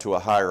it up to a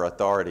higher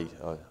authority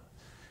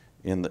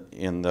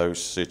in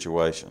those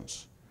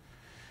situations.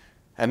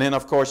 And then,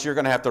 of course, you're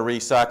going to have to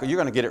recycle. You're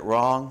going to get it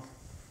wrong.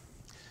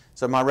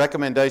 So my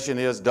recommendation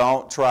is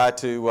don't try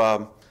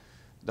to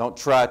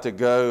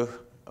go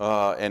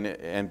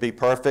and be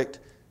perfect.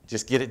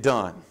 Just get it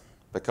done.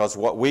 Because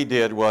what we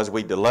did was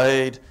we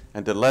delayed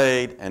and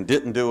delayed and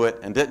didn't do it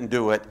and didn't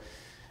do it.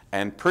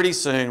 And pretty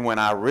soon, when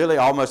I really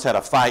almost had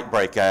a fight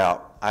break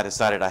out, I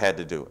decided I had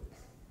to do it.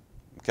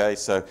 Okay,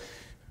 so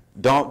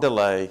don't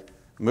delay,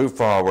 move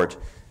forward,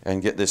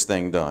 and get this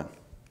thing done.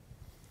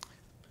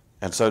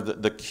 And so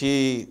the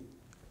keys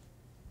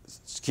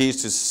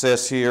to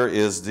success here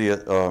is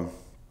get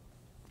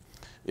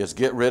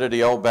rid of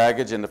the old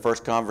baggage in the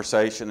first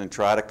conversation and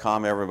try to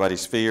calm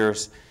everybody's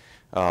fears.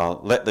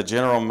 Let the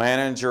general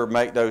manager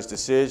make those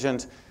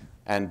decisions,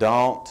 and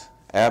don't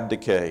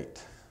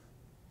abdicate.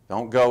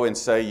 Don't go and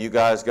say, you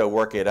guys go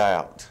work it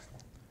out.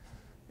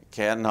 It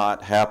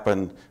cannot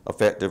happen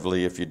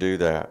effectively if you do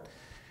that.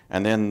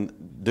 And then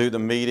do the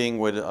meeting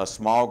with a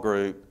small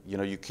group. You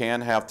know, you can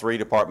have 3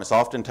 departments.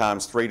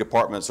 Oftentimes 3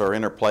 departments are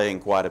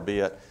interplaying quite a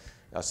bit.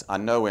 I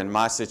know in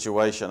my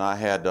situation I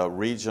had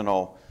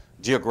regional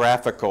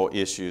geographical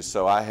issues,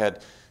 so I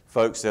had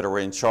folks that are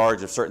in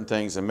charge of certain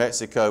things in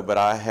Mexico, but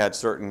I had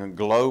certain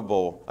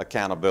global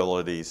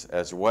accountabilities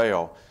as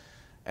well.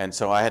 And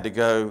so I had to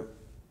go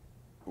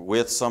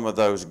with some of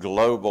those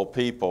global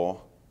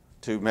people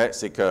to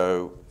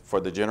Mexico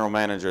for the general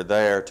manager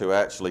there to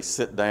actually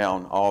sit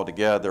down all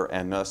together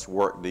and us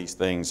work these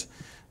things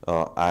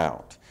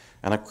out.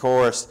 And of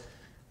course,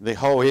 the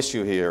whole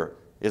issue here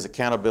is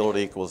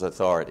accountability equals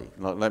authority.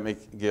 Now, let me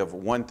give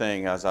one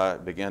thing as I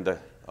begin to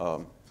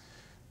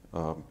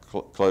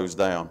close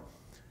down.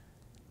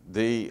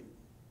 The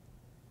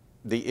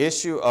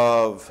issue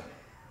of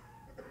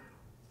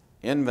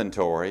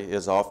inventory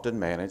is often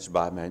managed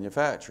by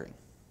manufacturing.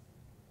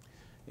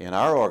 In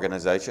our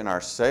organization,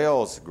 our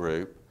sales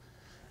group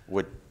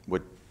would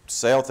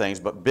sell things,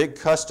 but big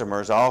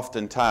customers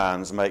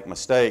oftentimes make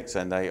mistakes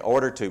and they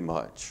order too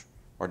much,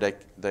 or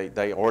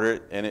they order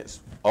it and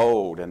it's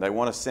old and they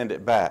want to send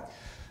it back.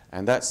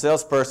 And that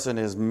salesperson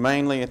is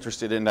mainly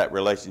interested in that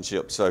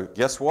relationship. So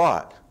guess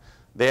what?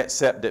 They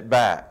accept it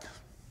back.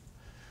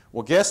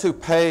 Well, guess who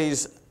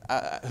pays,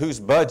 whose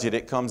budget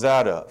it comes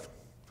out of?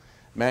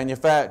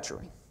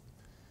 Manufacturing.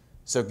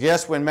 So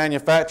guess when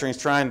manufacturing is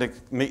trying to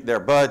meet their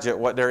budget,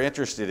 what they're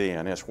interested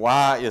in is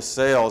why is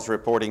sales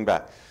reporting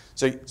back?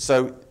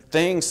 So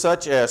things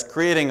such as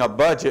creating a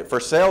budget for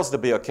sales to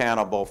be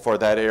accountable for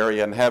that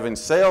area and having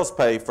sales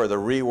pay for the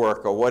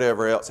rework or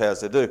whatever else has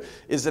to do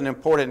is an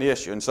important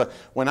issue. And so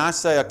when I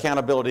say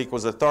accountability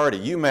equals authority,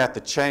 you may have to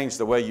change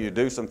the way you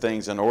do some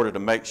things in order to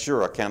make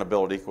sure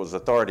accountability equals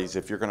authorities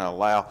if you're going to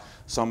allow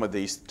some of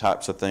these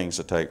types of things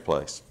to take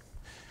place.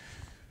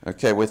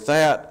 Okay, with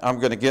that, I'm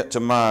going to get to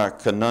my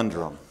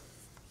conundrum.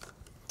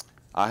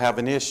 I have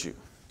an issue.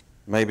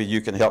 Maybe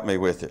you can help me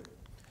with it.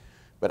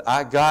 But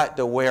I got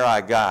to where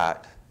I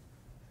got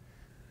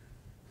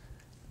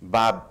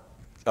by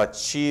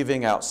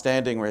achieving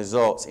outstanding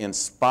results in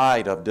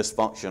spite of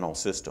dysfunctional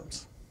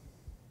systems.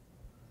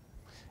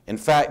 In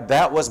fact,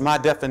 that was my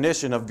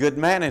definition of good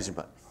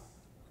management.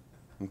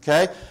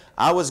 Okay?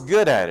 I was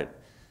good at it.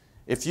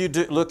 If you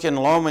look in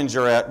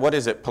Lominger at, what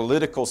is it,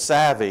 political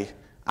savvy,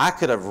 I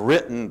could have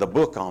written the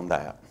book on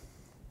that.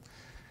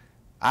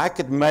 I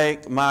could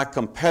make my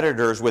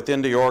competitors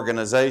within the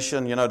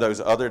organization, you know, those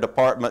other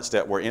departments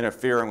that were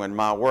interfering with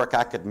my work,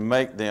 I could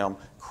make them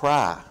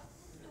cry.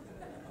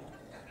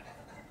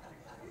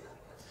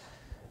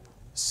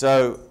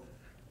 So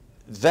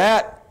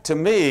that, to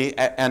me,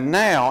 and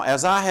now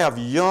as I have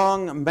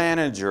young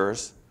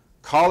managers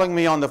calling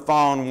me on the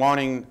phone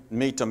wanting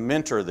me to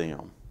mentor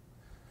them,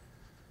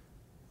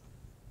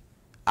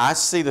 I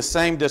see the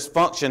same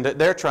dysfunction that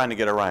they're trying to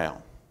get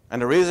around.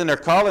 And the reason they're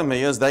calling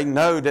me is they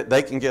know that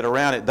they can get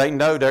around it. They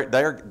know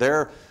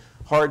they're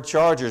hard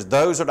chargers.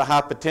 Those are the high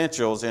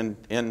potentials in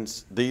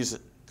these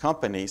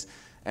companies.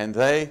 and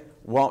they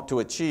want to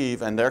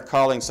achieve, and they're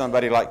calling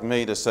somebody like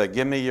me to say,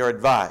 give me your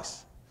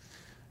advice.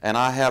 And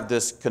I have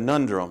this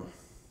conundrum.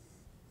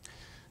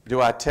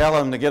 Do I tell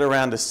them to get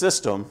around the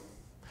system,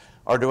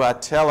 or do I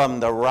tell them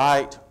the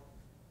right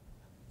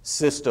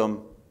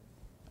system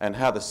and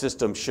how the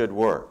system should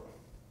work?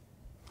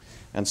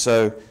 And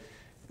so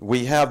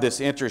we have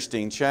this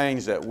interesting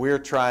change that we're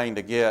trying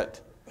to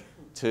get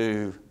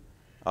to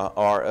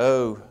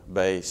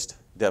RO-based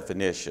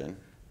definition,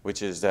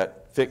 which is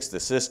that fix the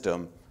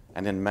system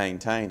and then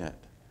maintain it,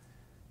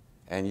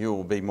 and you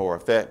will be more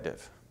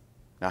effective.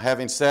 Now,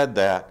 having said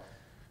that,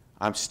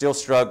 I'm still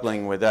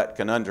struggling with that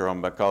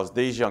conundrum, because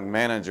these young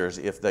managers,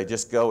 if they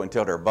just go and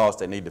tell their boss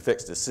they need to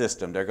fix the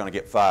system, they're going to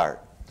get fired.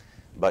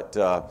 But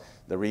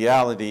the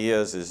reality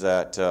is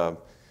that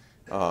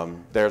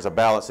there's a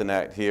balancing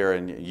act here,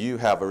 and you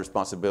have a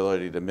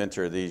responsibility to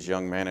mentor these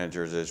young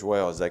managers as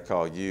well, as they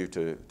call you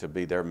to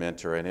be their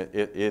mentor. And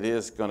it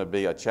is going to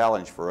be a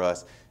challenge for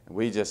us.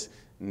 We just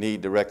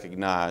need to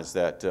recognize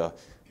that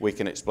we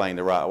can explain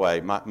the right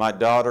way. My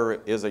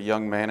daughter is a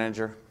young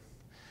manager,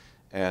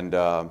 and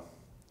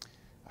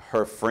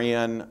her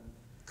friend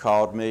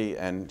called me,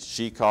 and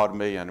she called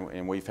me,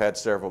 and we've had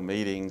several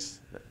meetings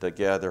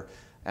together,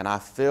 and I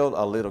feel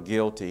a little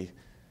guilty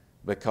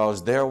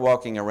because they're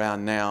walking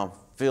around now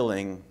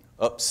feeling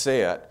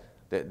upset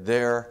that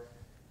their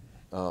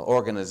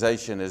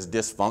organization is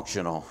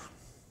dysfunctional.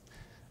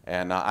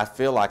 And I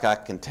feel like I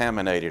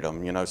contaminated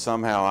them. You know,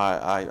 somehow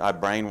I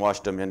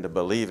brainwashed them into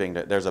believing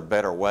that there's a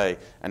better way,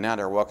 and now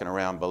they're walking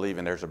around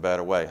believing there's a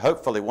better way.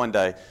 Hopefully one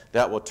day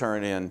that will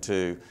turn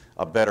into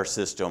a better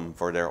system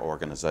for their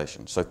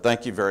organization. So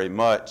thank you very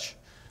much,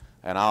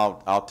 and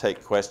I'll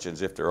take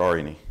questions if there are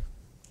any.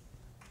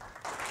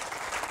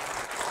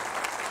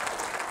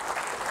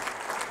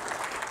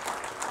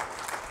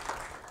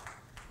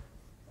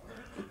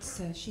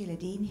 It's Sheila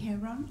Dean here,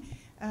 Ron.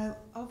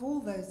 Of all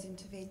those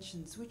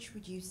interventions, which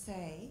would you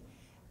say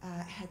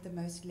had the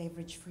most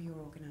leverage for your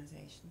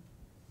organization?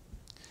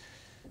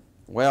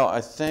 Well,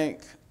 I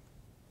think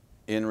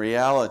in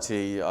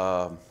reality,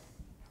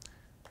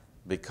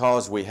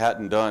 because we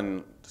hadn't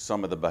done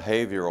some of the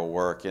behavioral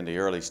work in the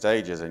early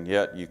stages, and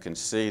yet you can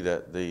see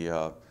that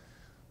the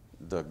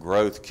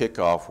growth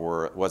kickoff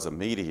was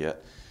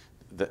immediate.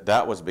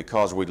 That was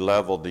because we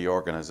leveled the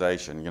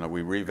organization. You know,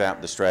 we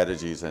revamped the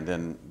strategies and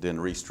then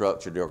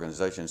restructured the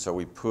organization. So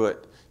we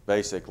put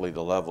basically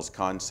the levels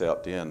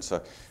concept in.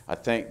 So I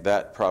think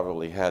that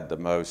probably had the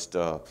most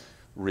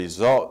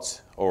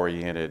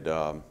results-oriented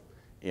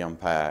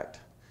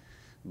impact.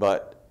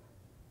 But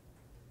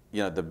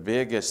you know, the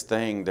biggest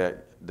thing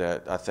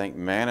that I think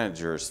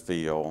managers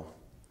feel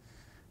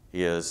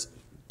is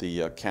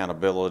the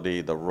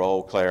accountability, the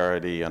role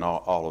clarity, and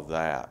all of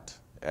that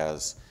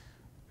as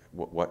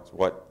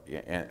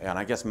and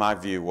I guess my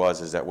view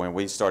is that when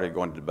we started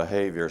going to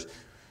behaviors,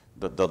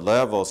 the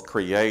levels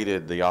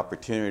created the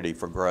opportunity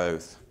for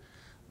growth.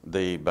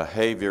 The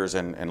behaviors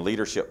and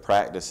leadership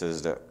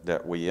practices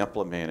that we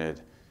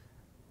implemented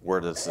were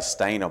the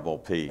sustainable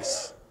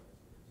piece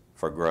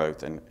for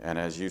growth. And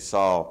as you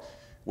saw,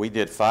 we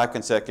did 5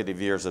 consecutive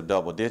years of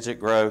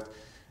double-digit growth.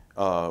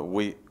 I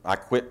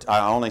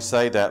only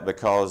say that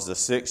because the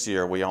 6th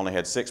year we only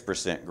had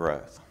 6%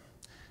 growth.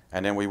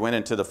 And then we went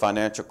into the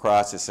financial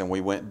crisis, and we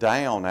went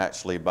down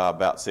actually by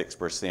about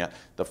 6%.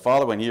 The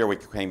following year we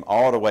came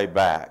all the way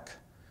back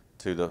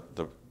to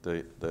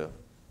the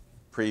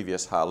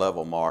previous high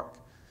level mark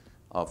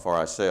for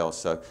ourselves.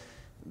 So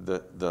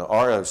the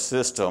RO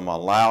system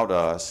allowed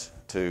us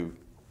to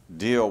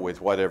deal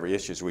with whatever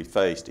issues we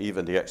faced,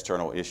 even the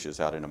external issues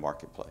out in the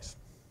marketplace.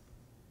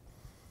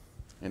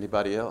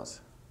 Anybody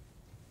else?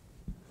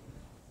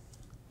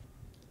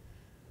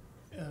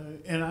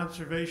 An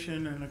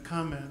observation and a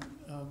comment.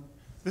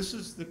 This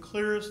is the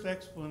clearest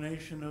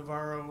explanation of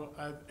RO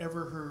I've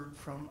ever heard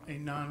from a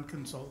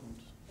non-consultant.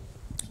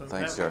 So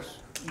thanks, that sir. was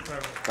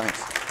incredible. Thanks.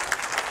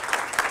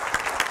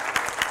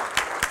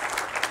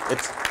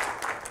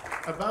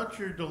 About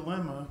your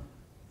dilemma,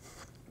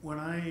 when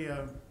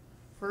I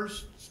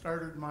first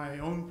started my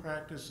own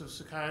practice of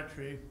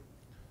psychiatry,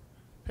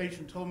 a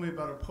patient told me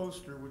about a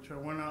poster which I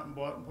went out and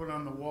bought and put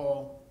on the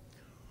wall.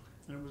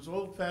 And it was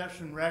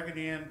old-fashioned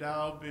Raggedy Ann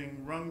doll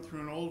being rung through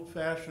an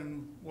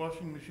old-fashioned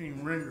washing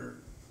machine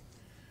wringer.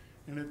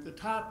 And at the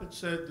top it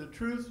said, "The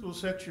truth will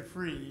set you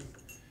free."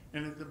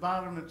 And at the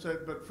bottom it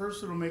said, "But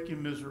first it'll make you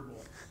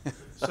miserable."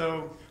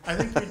 So I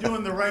think you're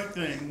doing the right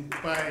thing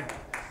by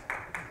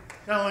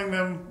telling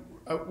them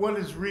what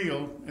is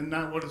real and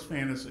not what is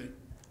fantasy.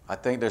 I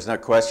think there's no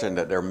question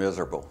that they're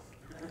miserable.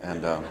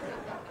 And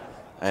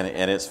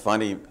it's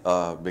funny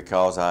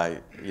because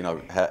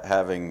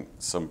having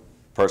some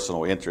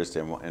personal interest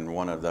in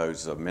one of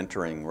those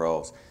mentoring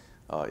roles,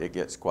 it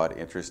gets quite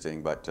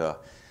interesting. But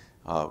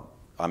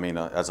I mean,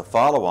 as a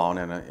follow-on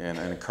and an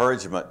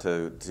encouragement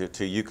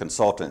to you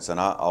consultants,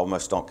 and I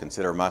almost don't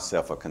consider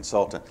myself a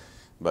consultant,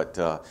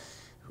 but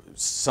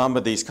some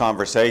of these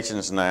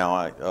conversations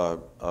now,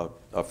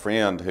 a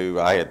friend who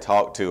I had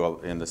talked to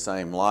in the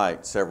same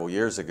light several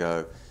years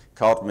ago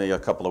called me a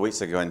couple of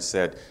weeks ago and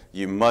said,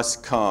 "You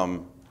must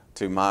come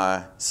to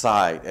my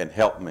site and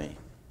help me."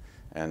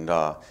 And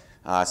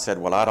I said,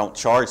 "Well, I don't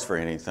charge for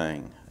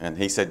anything." And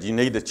he said, "You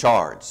need to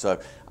charge." So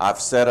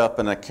I've set up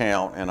an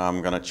account, and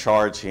I'm going to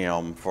charge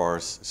him for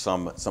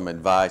some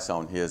advice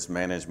on his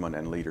management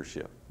and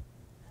leadership.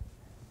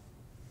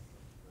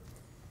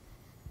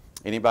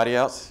 Anybody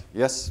else?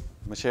 Yes,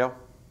 Michelle?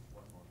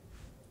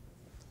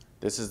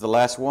 This is the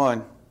last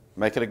one.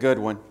 Make it a good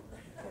one.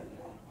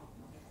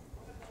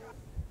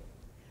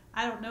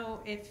 I don't know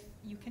if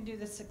you can do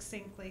this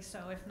succinctly, so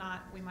if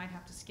not, we might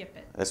have to skip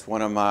it. That's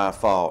one of my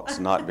faults,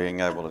 not being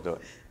able to do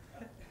it.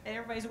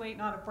 Everybody's waiting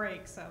on a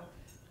break, so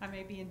I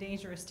may be in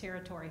dangerous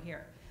territory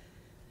here.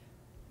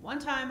 One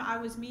time I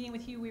was meeting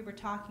with you, we were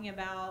talking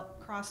about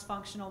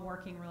cross-functional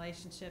working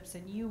relationships,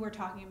 and you were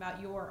talking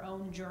about your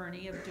own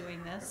journey of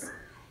doing this.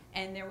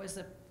 And there was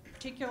a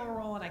particular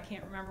role, and I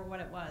can't remember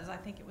what it was. I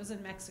think it was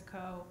in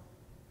Mexico,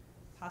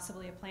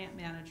 possibly a plant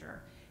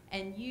manager.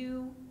 And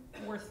you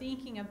were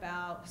thinking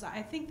about, because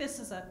I think this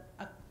is a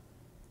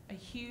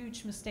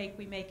huge mistake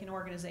we make in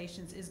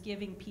organizations, is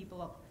giving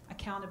people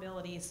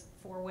accountabilities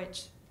for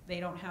which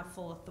they don't have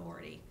full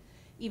authority,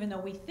 even though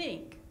we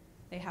think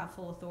they have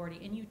full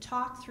authority. And you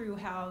talked through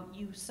how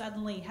you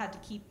suddenly had to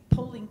keep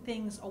pulling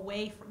things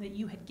away from that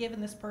you had given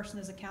this person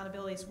as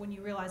accountabilities when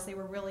you realized they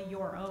were really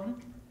your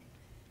own.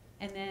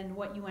 And then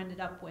what you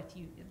ended up with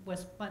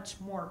was much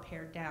more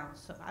pared down.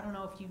 So I don't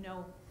know if you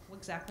know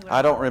exactly what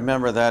I don't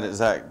remember that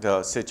exact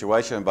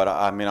situation, but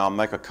I mean, I'll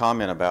make a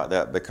comment about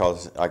that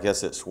because I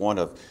guess it's one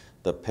of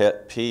the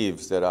pet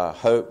peeves that I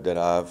hope that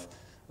I've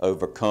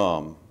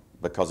overcome,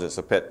 because it's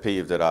a pet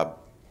peeve that I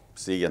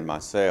see in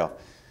myself.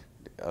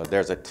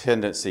 There's a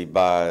tendency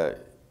by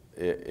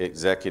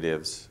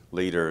executives,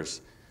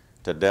 leaders,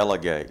 to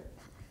delegate.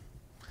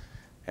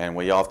 And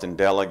we often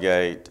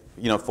delegate.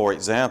 You know, for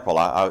example,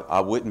 I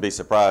wouldn't be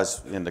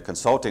surprised in the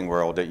consulting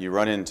world that you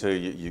run into,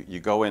 you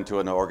go into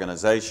an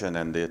organization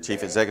and the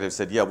chief executive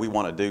said, "Yeah, we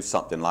want to do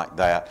something like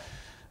that,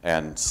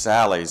 and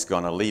Sally's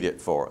going to lead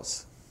it for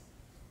us."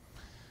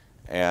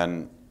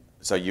 And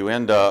so you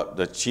end up,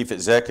 the chief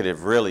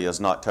executive really is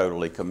not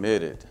totally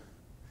committed.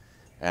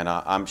 And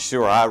I'm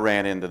sure I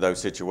ran into those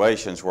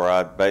situations where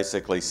I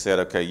basically said,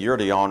 "Okay, you're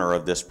the owner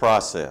of this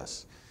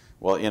process."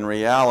 Well, in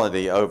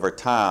reality, over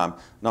time,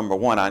 number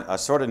one, I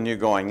sort of knew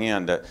going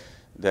in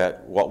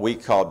that what we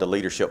called the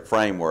leadership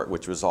framework,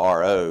 which was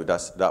RO,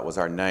 that was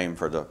our name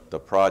for the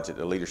project,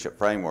 the leadership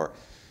framework,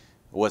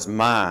 was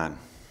mine.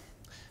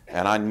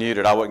 And I knew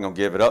that I wasn't going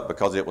to give it up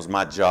because it was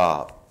my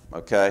job,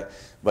 okay?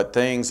 But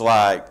things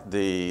like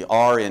the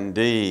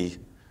R&D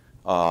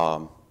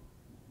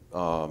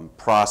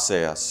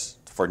process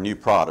for new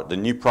product, the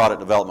new product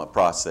development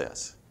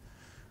process,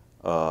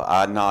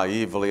 I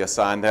naively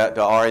assigned that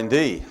to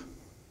R&D.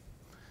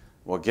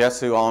 Well, guess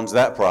who owns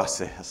that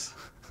process?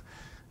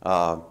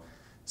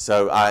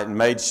 So I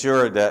made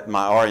sure that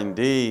my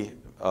R&D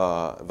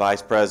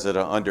vice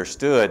president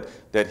understood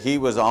that he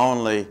was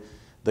only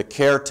the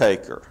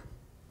caretaker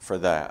for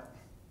that.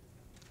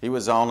 He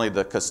was only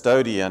the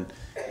custodian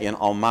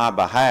on my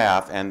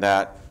behalf, and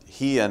that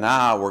he and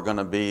I were going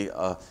to be,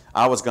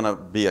 I was going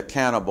to be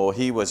accountable.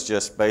 He was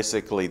just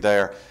basically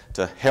there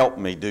to help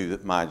me do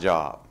my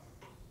job.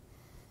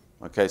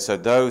 Okay, so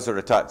those are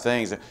the type of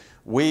things.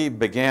 We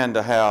began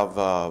to have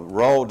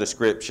role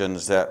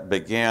descriptions that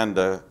began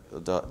to,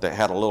 that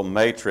had a little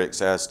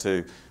matrix as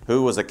to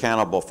who was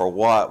accountable for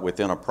what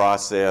within a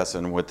process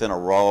and within a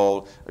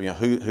role. You know,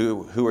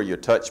 who are your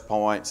touch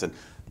points, and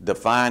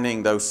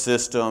defining those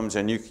systems,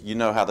 and you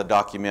know how to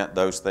document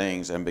those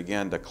things and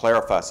begin to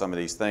clarify some of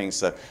these things.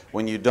 So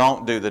when you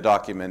don't do the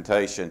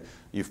documentation,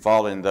 you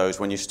fall in those.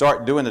 When you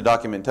start doing the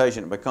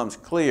documentation, it becomes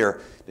clear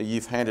that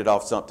you've handed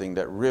off something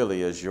that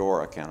really is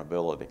your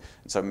accountability.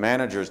 And so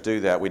managers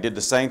do that. We did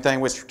the same thing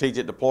with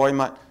strategic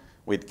deployment.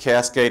 We'd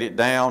cascade it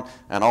down,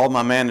 and all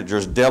my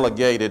managers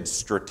delegated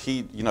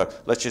strategic, you know,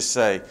 let's just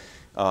say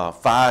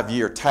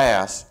 5-year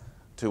tasks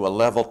to a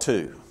level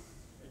 2.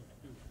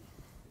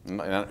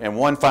 And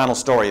one final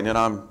story, and then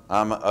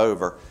I'm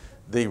over.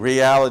 The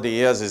reality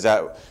is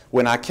that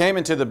when I came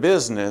into the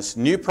business,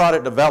 new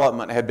product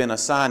development had been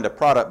assigned to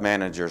product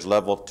managers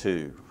level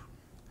 2.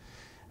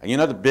 And you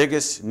know the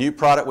biggest new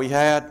product we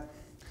had?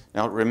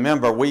 Now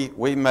remember,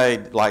 we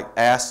made like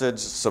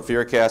acids,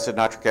 sulfuric acid,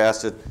 nitric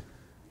acid,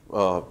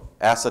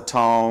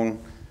 acetone,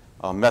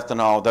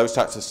 methanol, those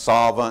types of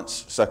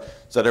solvents.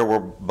 So there were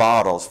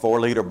bottles,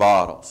 4-liter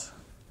bottles.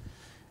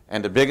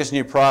 And the biggest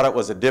new product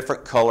was a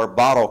different color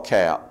bottle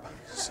cap,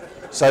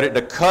 so that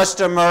the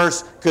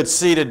customers could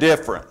see the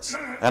difference.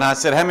 And I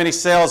said, "How many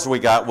sales we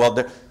got?"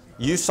 Well,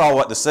 you saw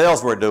what the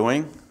sales were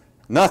doing.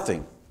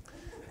 Nothing.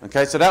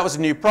 Okay, so that was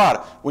a new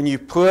product. When you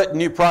put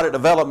new product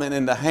development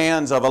in the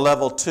hands of a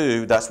level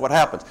 2, that's what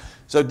happens.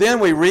 So then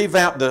we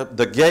revamped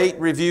the gate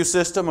review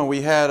system, and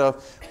we had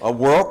a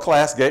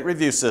world-class gate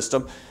review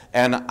system.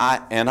 And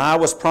I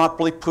was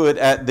promptly put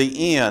at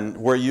the end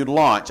where you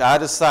launch. I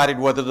decided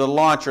whether to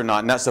launch or not,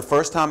 and that's the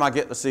first time I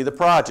get to see the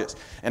projects.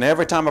 And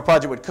every time a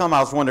project would come,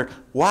 I was wondering,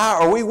 why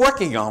are we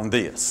working on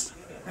this?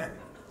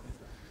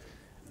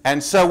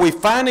 And so we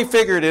finally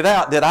figured it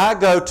out that I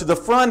go to the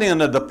front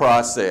end of the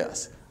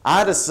process.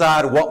 I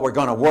decide what we're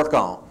going to work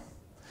on.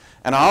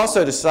 And I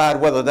also decide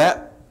whether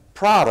that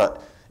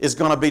product is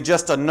going to be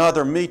just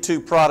another Me Too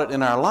product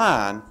in our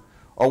line,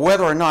 or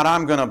whether or not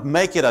I'm going to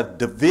make it a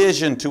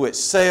division to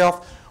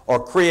itself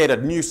or create a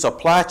new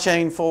supply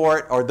chain for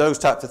it, or those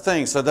types of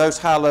things. So those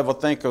high-level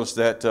thinkers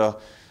that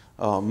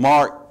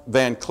Mark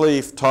Van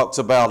Cleef talks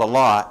about a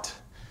lot,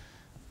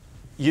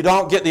 you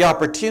don't get the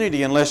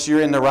opportunity unless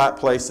you're in the right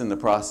place in the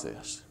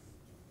process.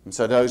 And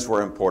so those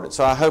were important.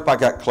 So I hope I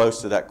got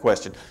close to that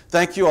question.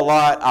 Thank you a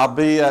lot. I'll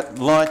be at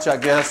lunch, I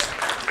guess,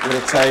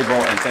 with a table,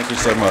 and thank you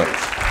so much.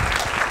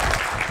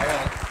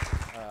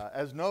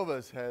 As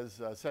Novus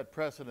has set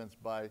precedence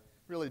by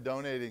really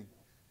donating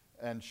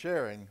and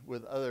sharing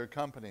with other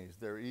companies,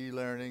 their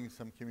e-learning,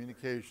 some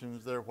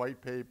communications, their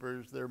white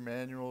papers, their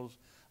manuals.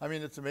 I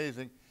mean, it's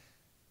amazing.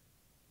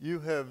 You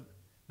have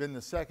been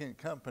the second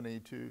company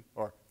to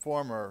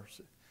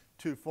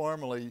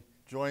formally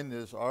join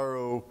this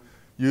RO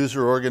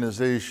User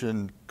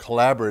Organization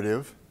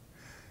Collaborative,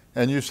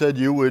 and you said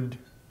you would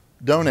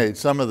donate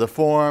some of the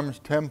forms,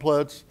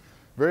 templates,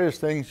 various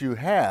things you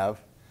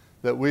have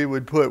that we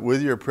would put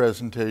with your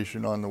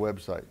presentation on the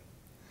website.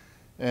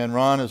 And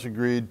Ron has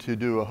agreed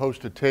to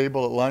host a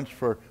table at lunch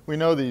we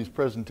know these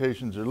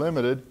presentations are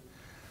limited.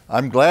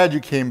 I'm glad you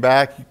came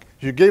back.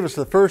 You gave us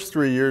the first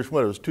 3 years,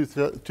 what, it was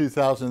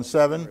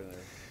 2007?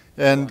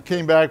 And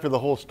came back for the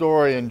whole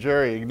story, and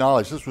Jerry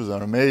acknowledged this was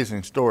an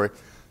amazing story.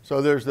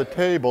 So there's the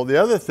table.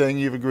 The other thing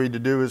you've agreed to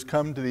do is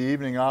come to the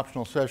evening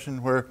optional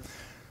session where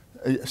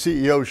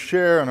CEOs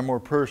share on a more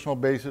personal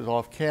basis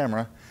off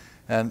camera,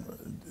 and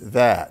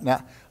that.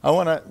 Now, I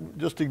want to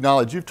just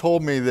acknowledge, you've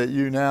told me that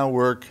you now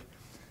work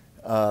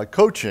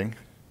coaching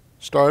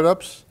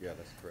startups. Yeah,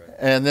 that's correct.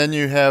 And then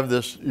you have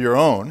your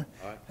own.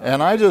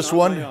 And I just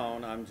wonder.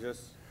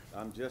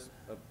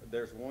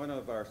 There's one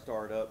of our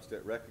startups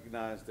that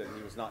recognized that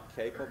he was not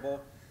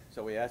capable,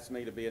 so he asked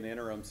me to be an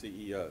interim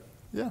CEO.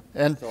 Yeah.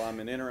 And so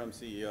I'm an interim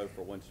CEO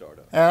for one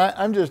startup. And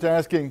I'm just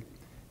asking,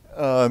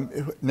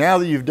 now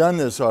that you've done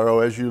this,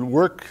 RO, as you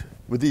work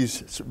with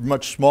these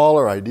much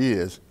smaller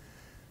ideas,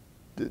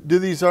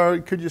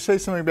 could you say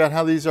something about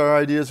how these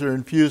ideas are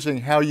infusing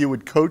how you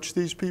would coach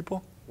these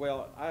people?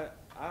 Well,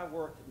 I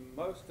work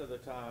most of the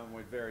time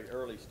with very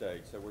early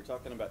stage, so we're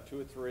talking about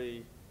 2 or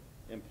 3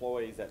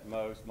 employees at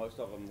most. Most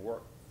of them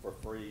work for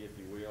free, if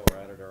you will, or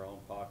out of their own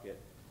pocket,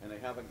 and they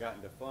haven't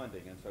gotten to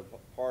funding. And so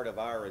part of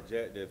our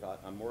objective,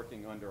 I'm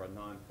working under a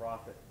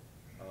nonprofit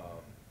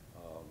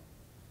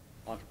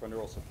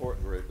entrepreneurial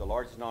support group, the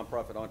largest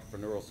nonprofit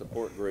entrepreneurial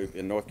support group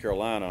in North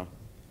Carolina,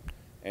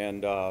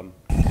 and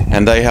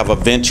they have a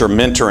venture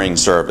mentoring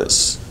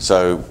service.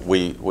 So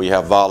we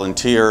have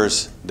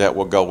volunteers that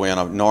will go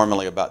in,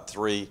 normally about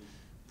 3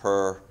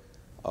 per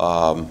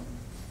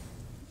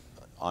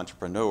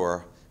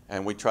entrepreneur,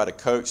 and we try to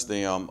coach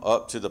them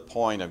up to the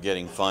point of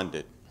getting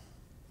funded.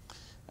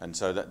 And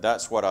so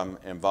that's what I'm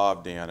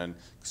involved in. And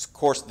of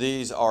course,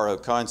 these RO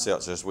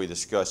concepts, as we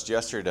discussed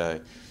yesterday,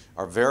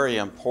 are very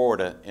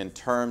important in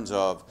terms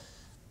of,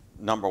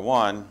 number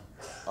one,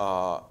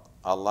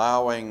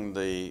 allowing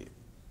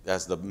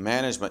as the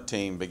management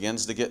team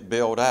begins to get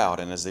built out,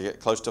 and as they get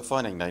close to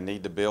funding, they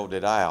need to build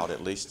it out,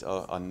 at least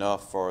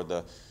enough for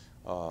the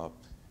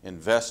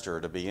investor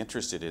to be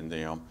interested in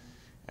them.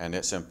 And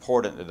it's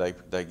important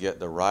that they get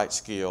the right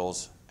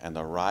skills and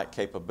the right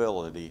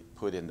capability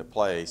put into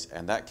place,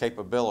 and that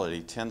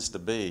capability tends to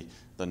be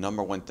the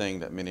 #1 thing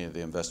that many of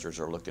the investors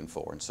are looking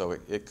for, and so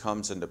it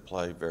comes into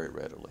play very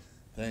readily.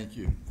 Thank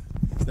you.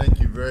 Thank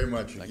you very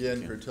much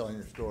again for telling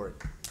your story.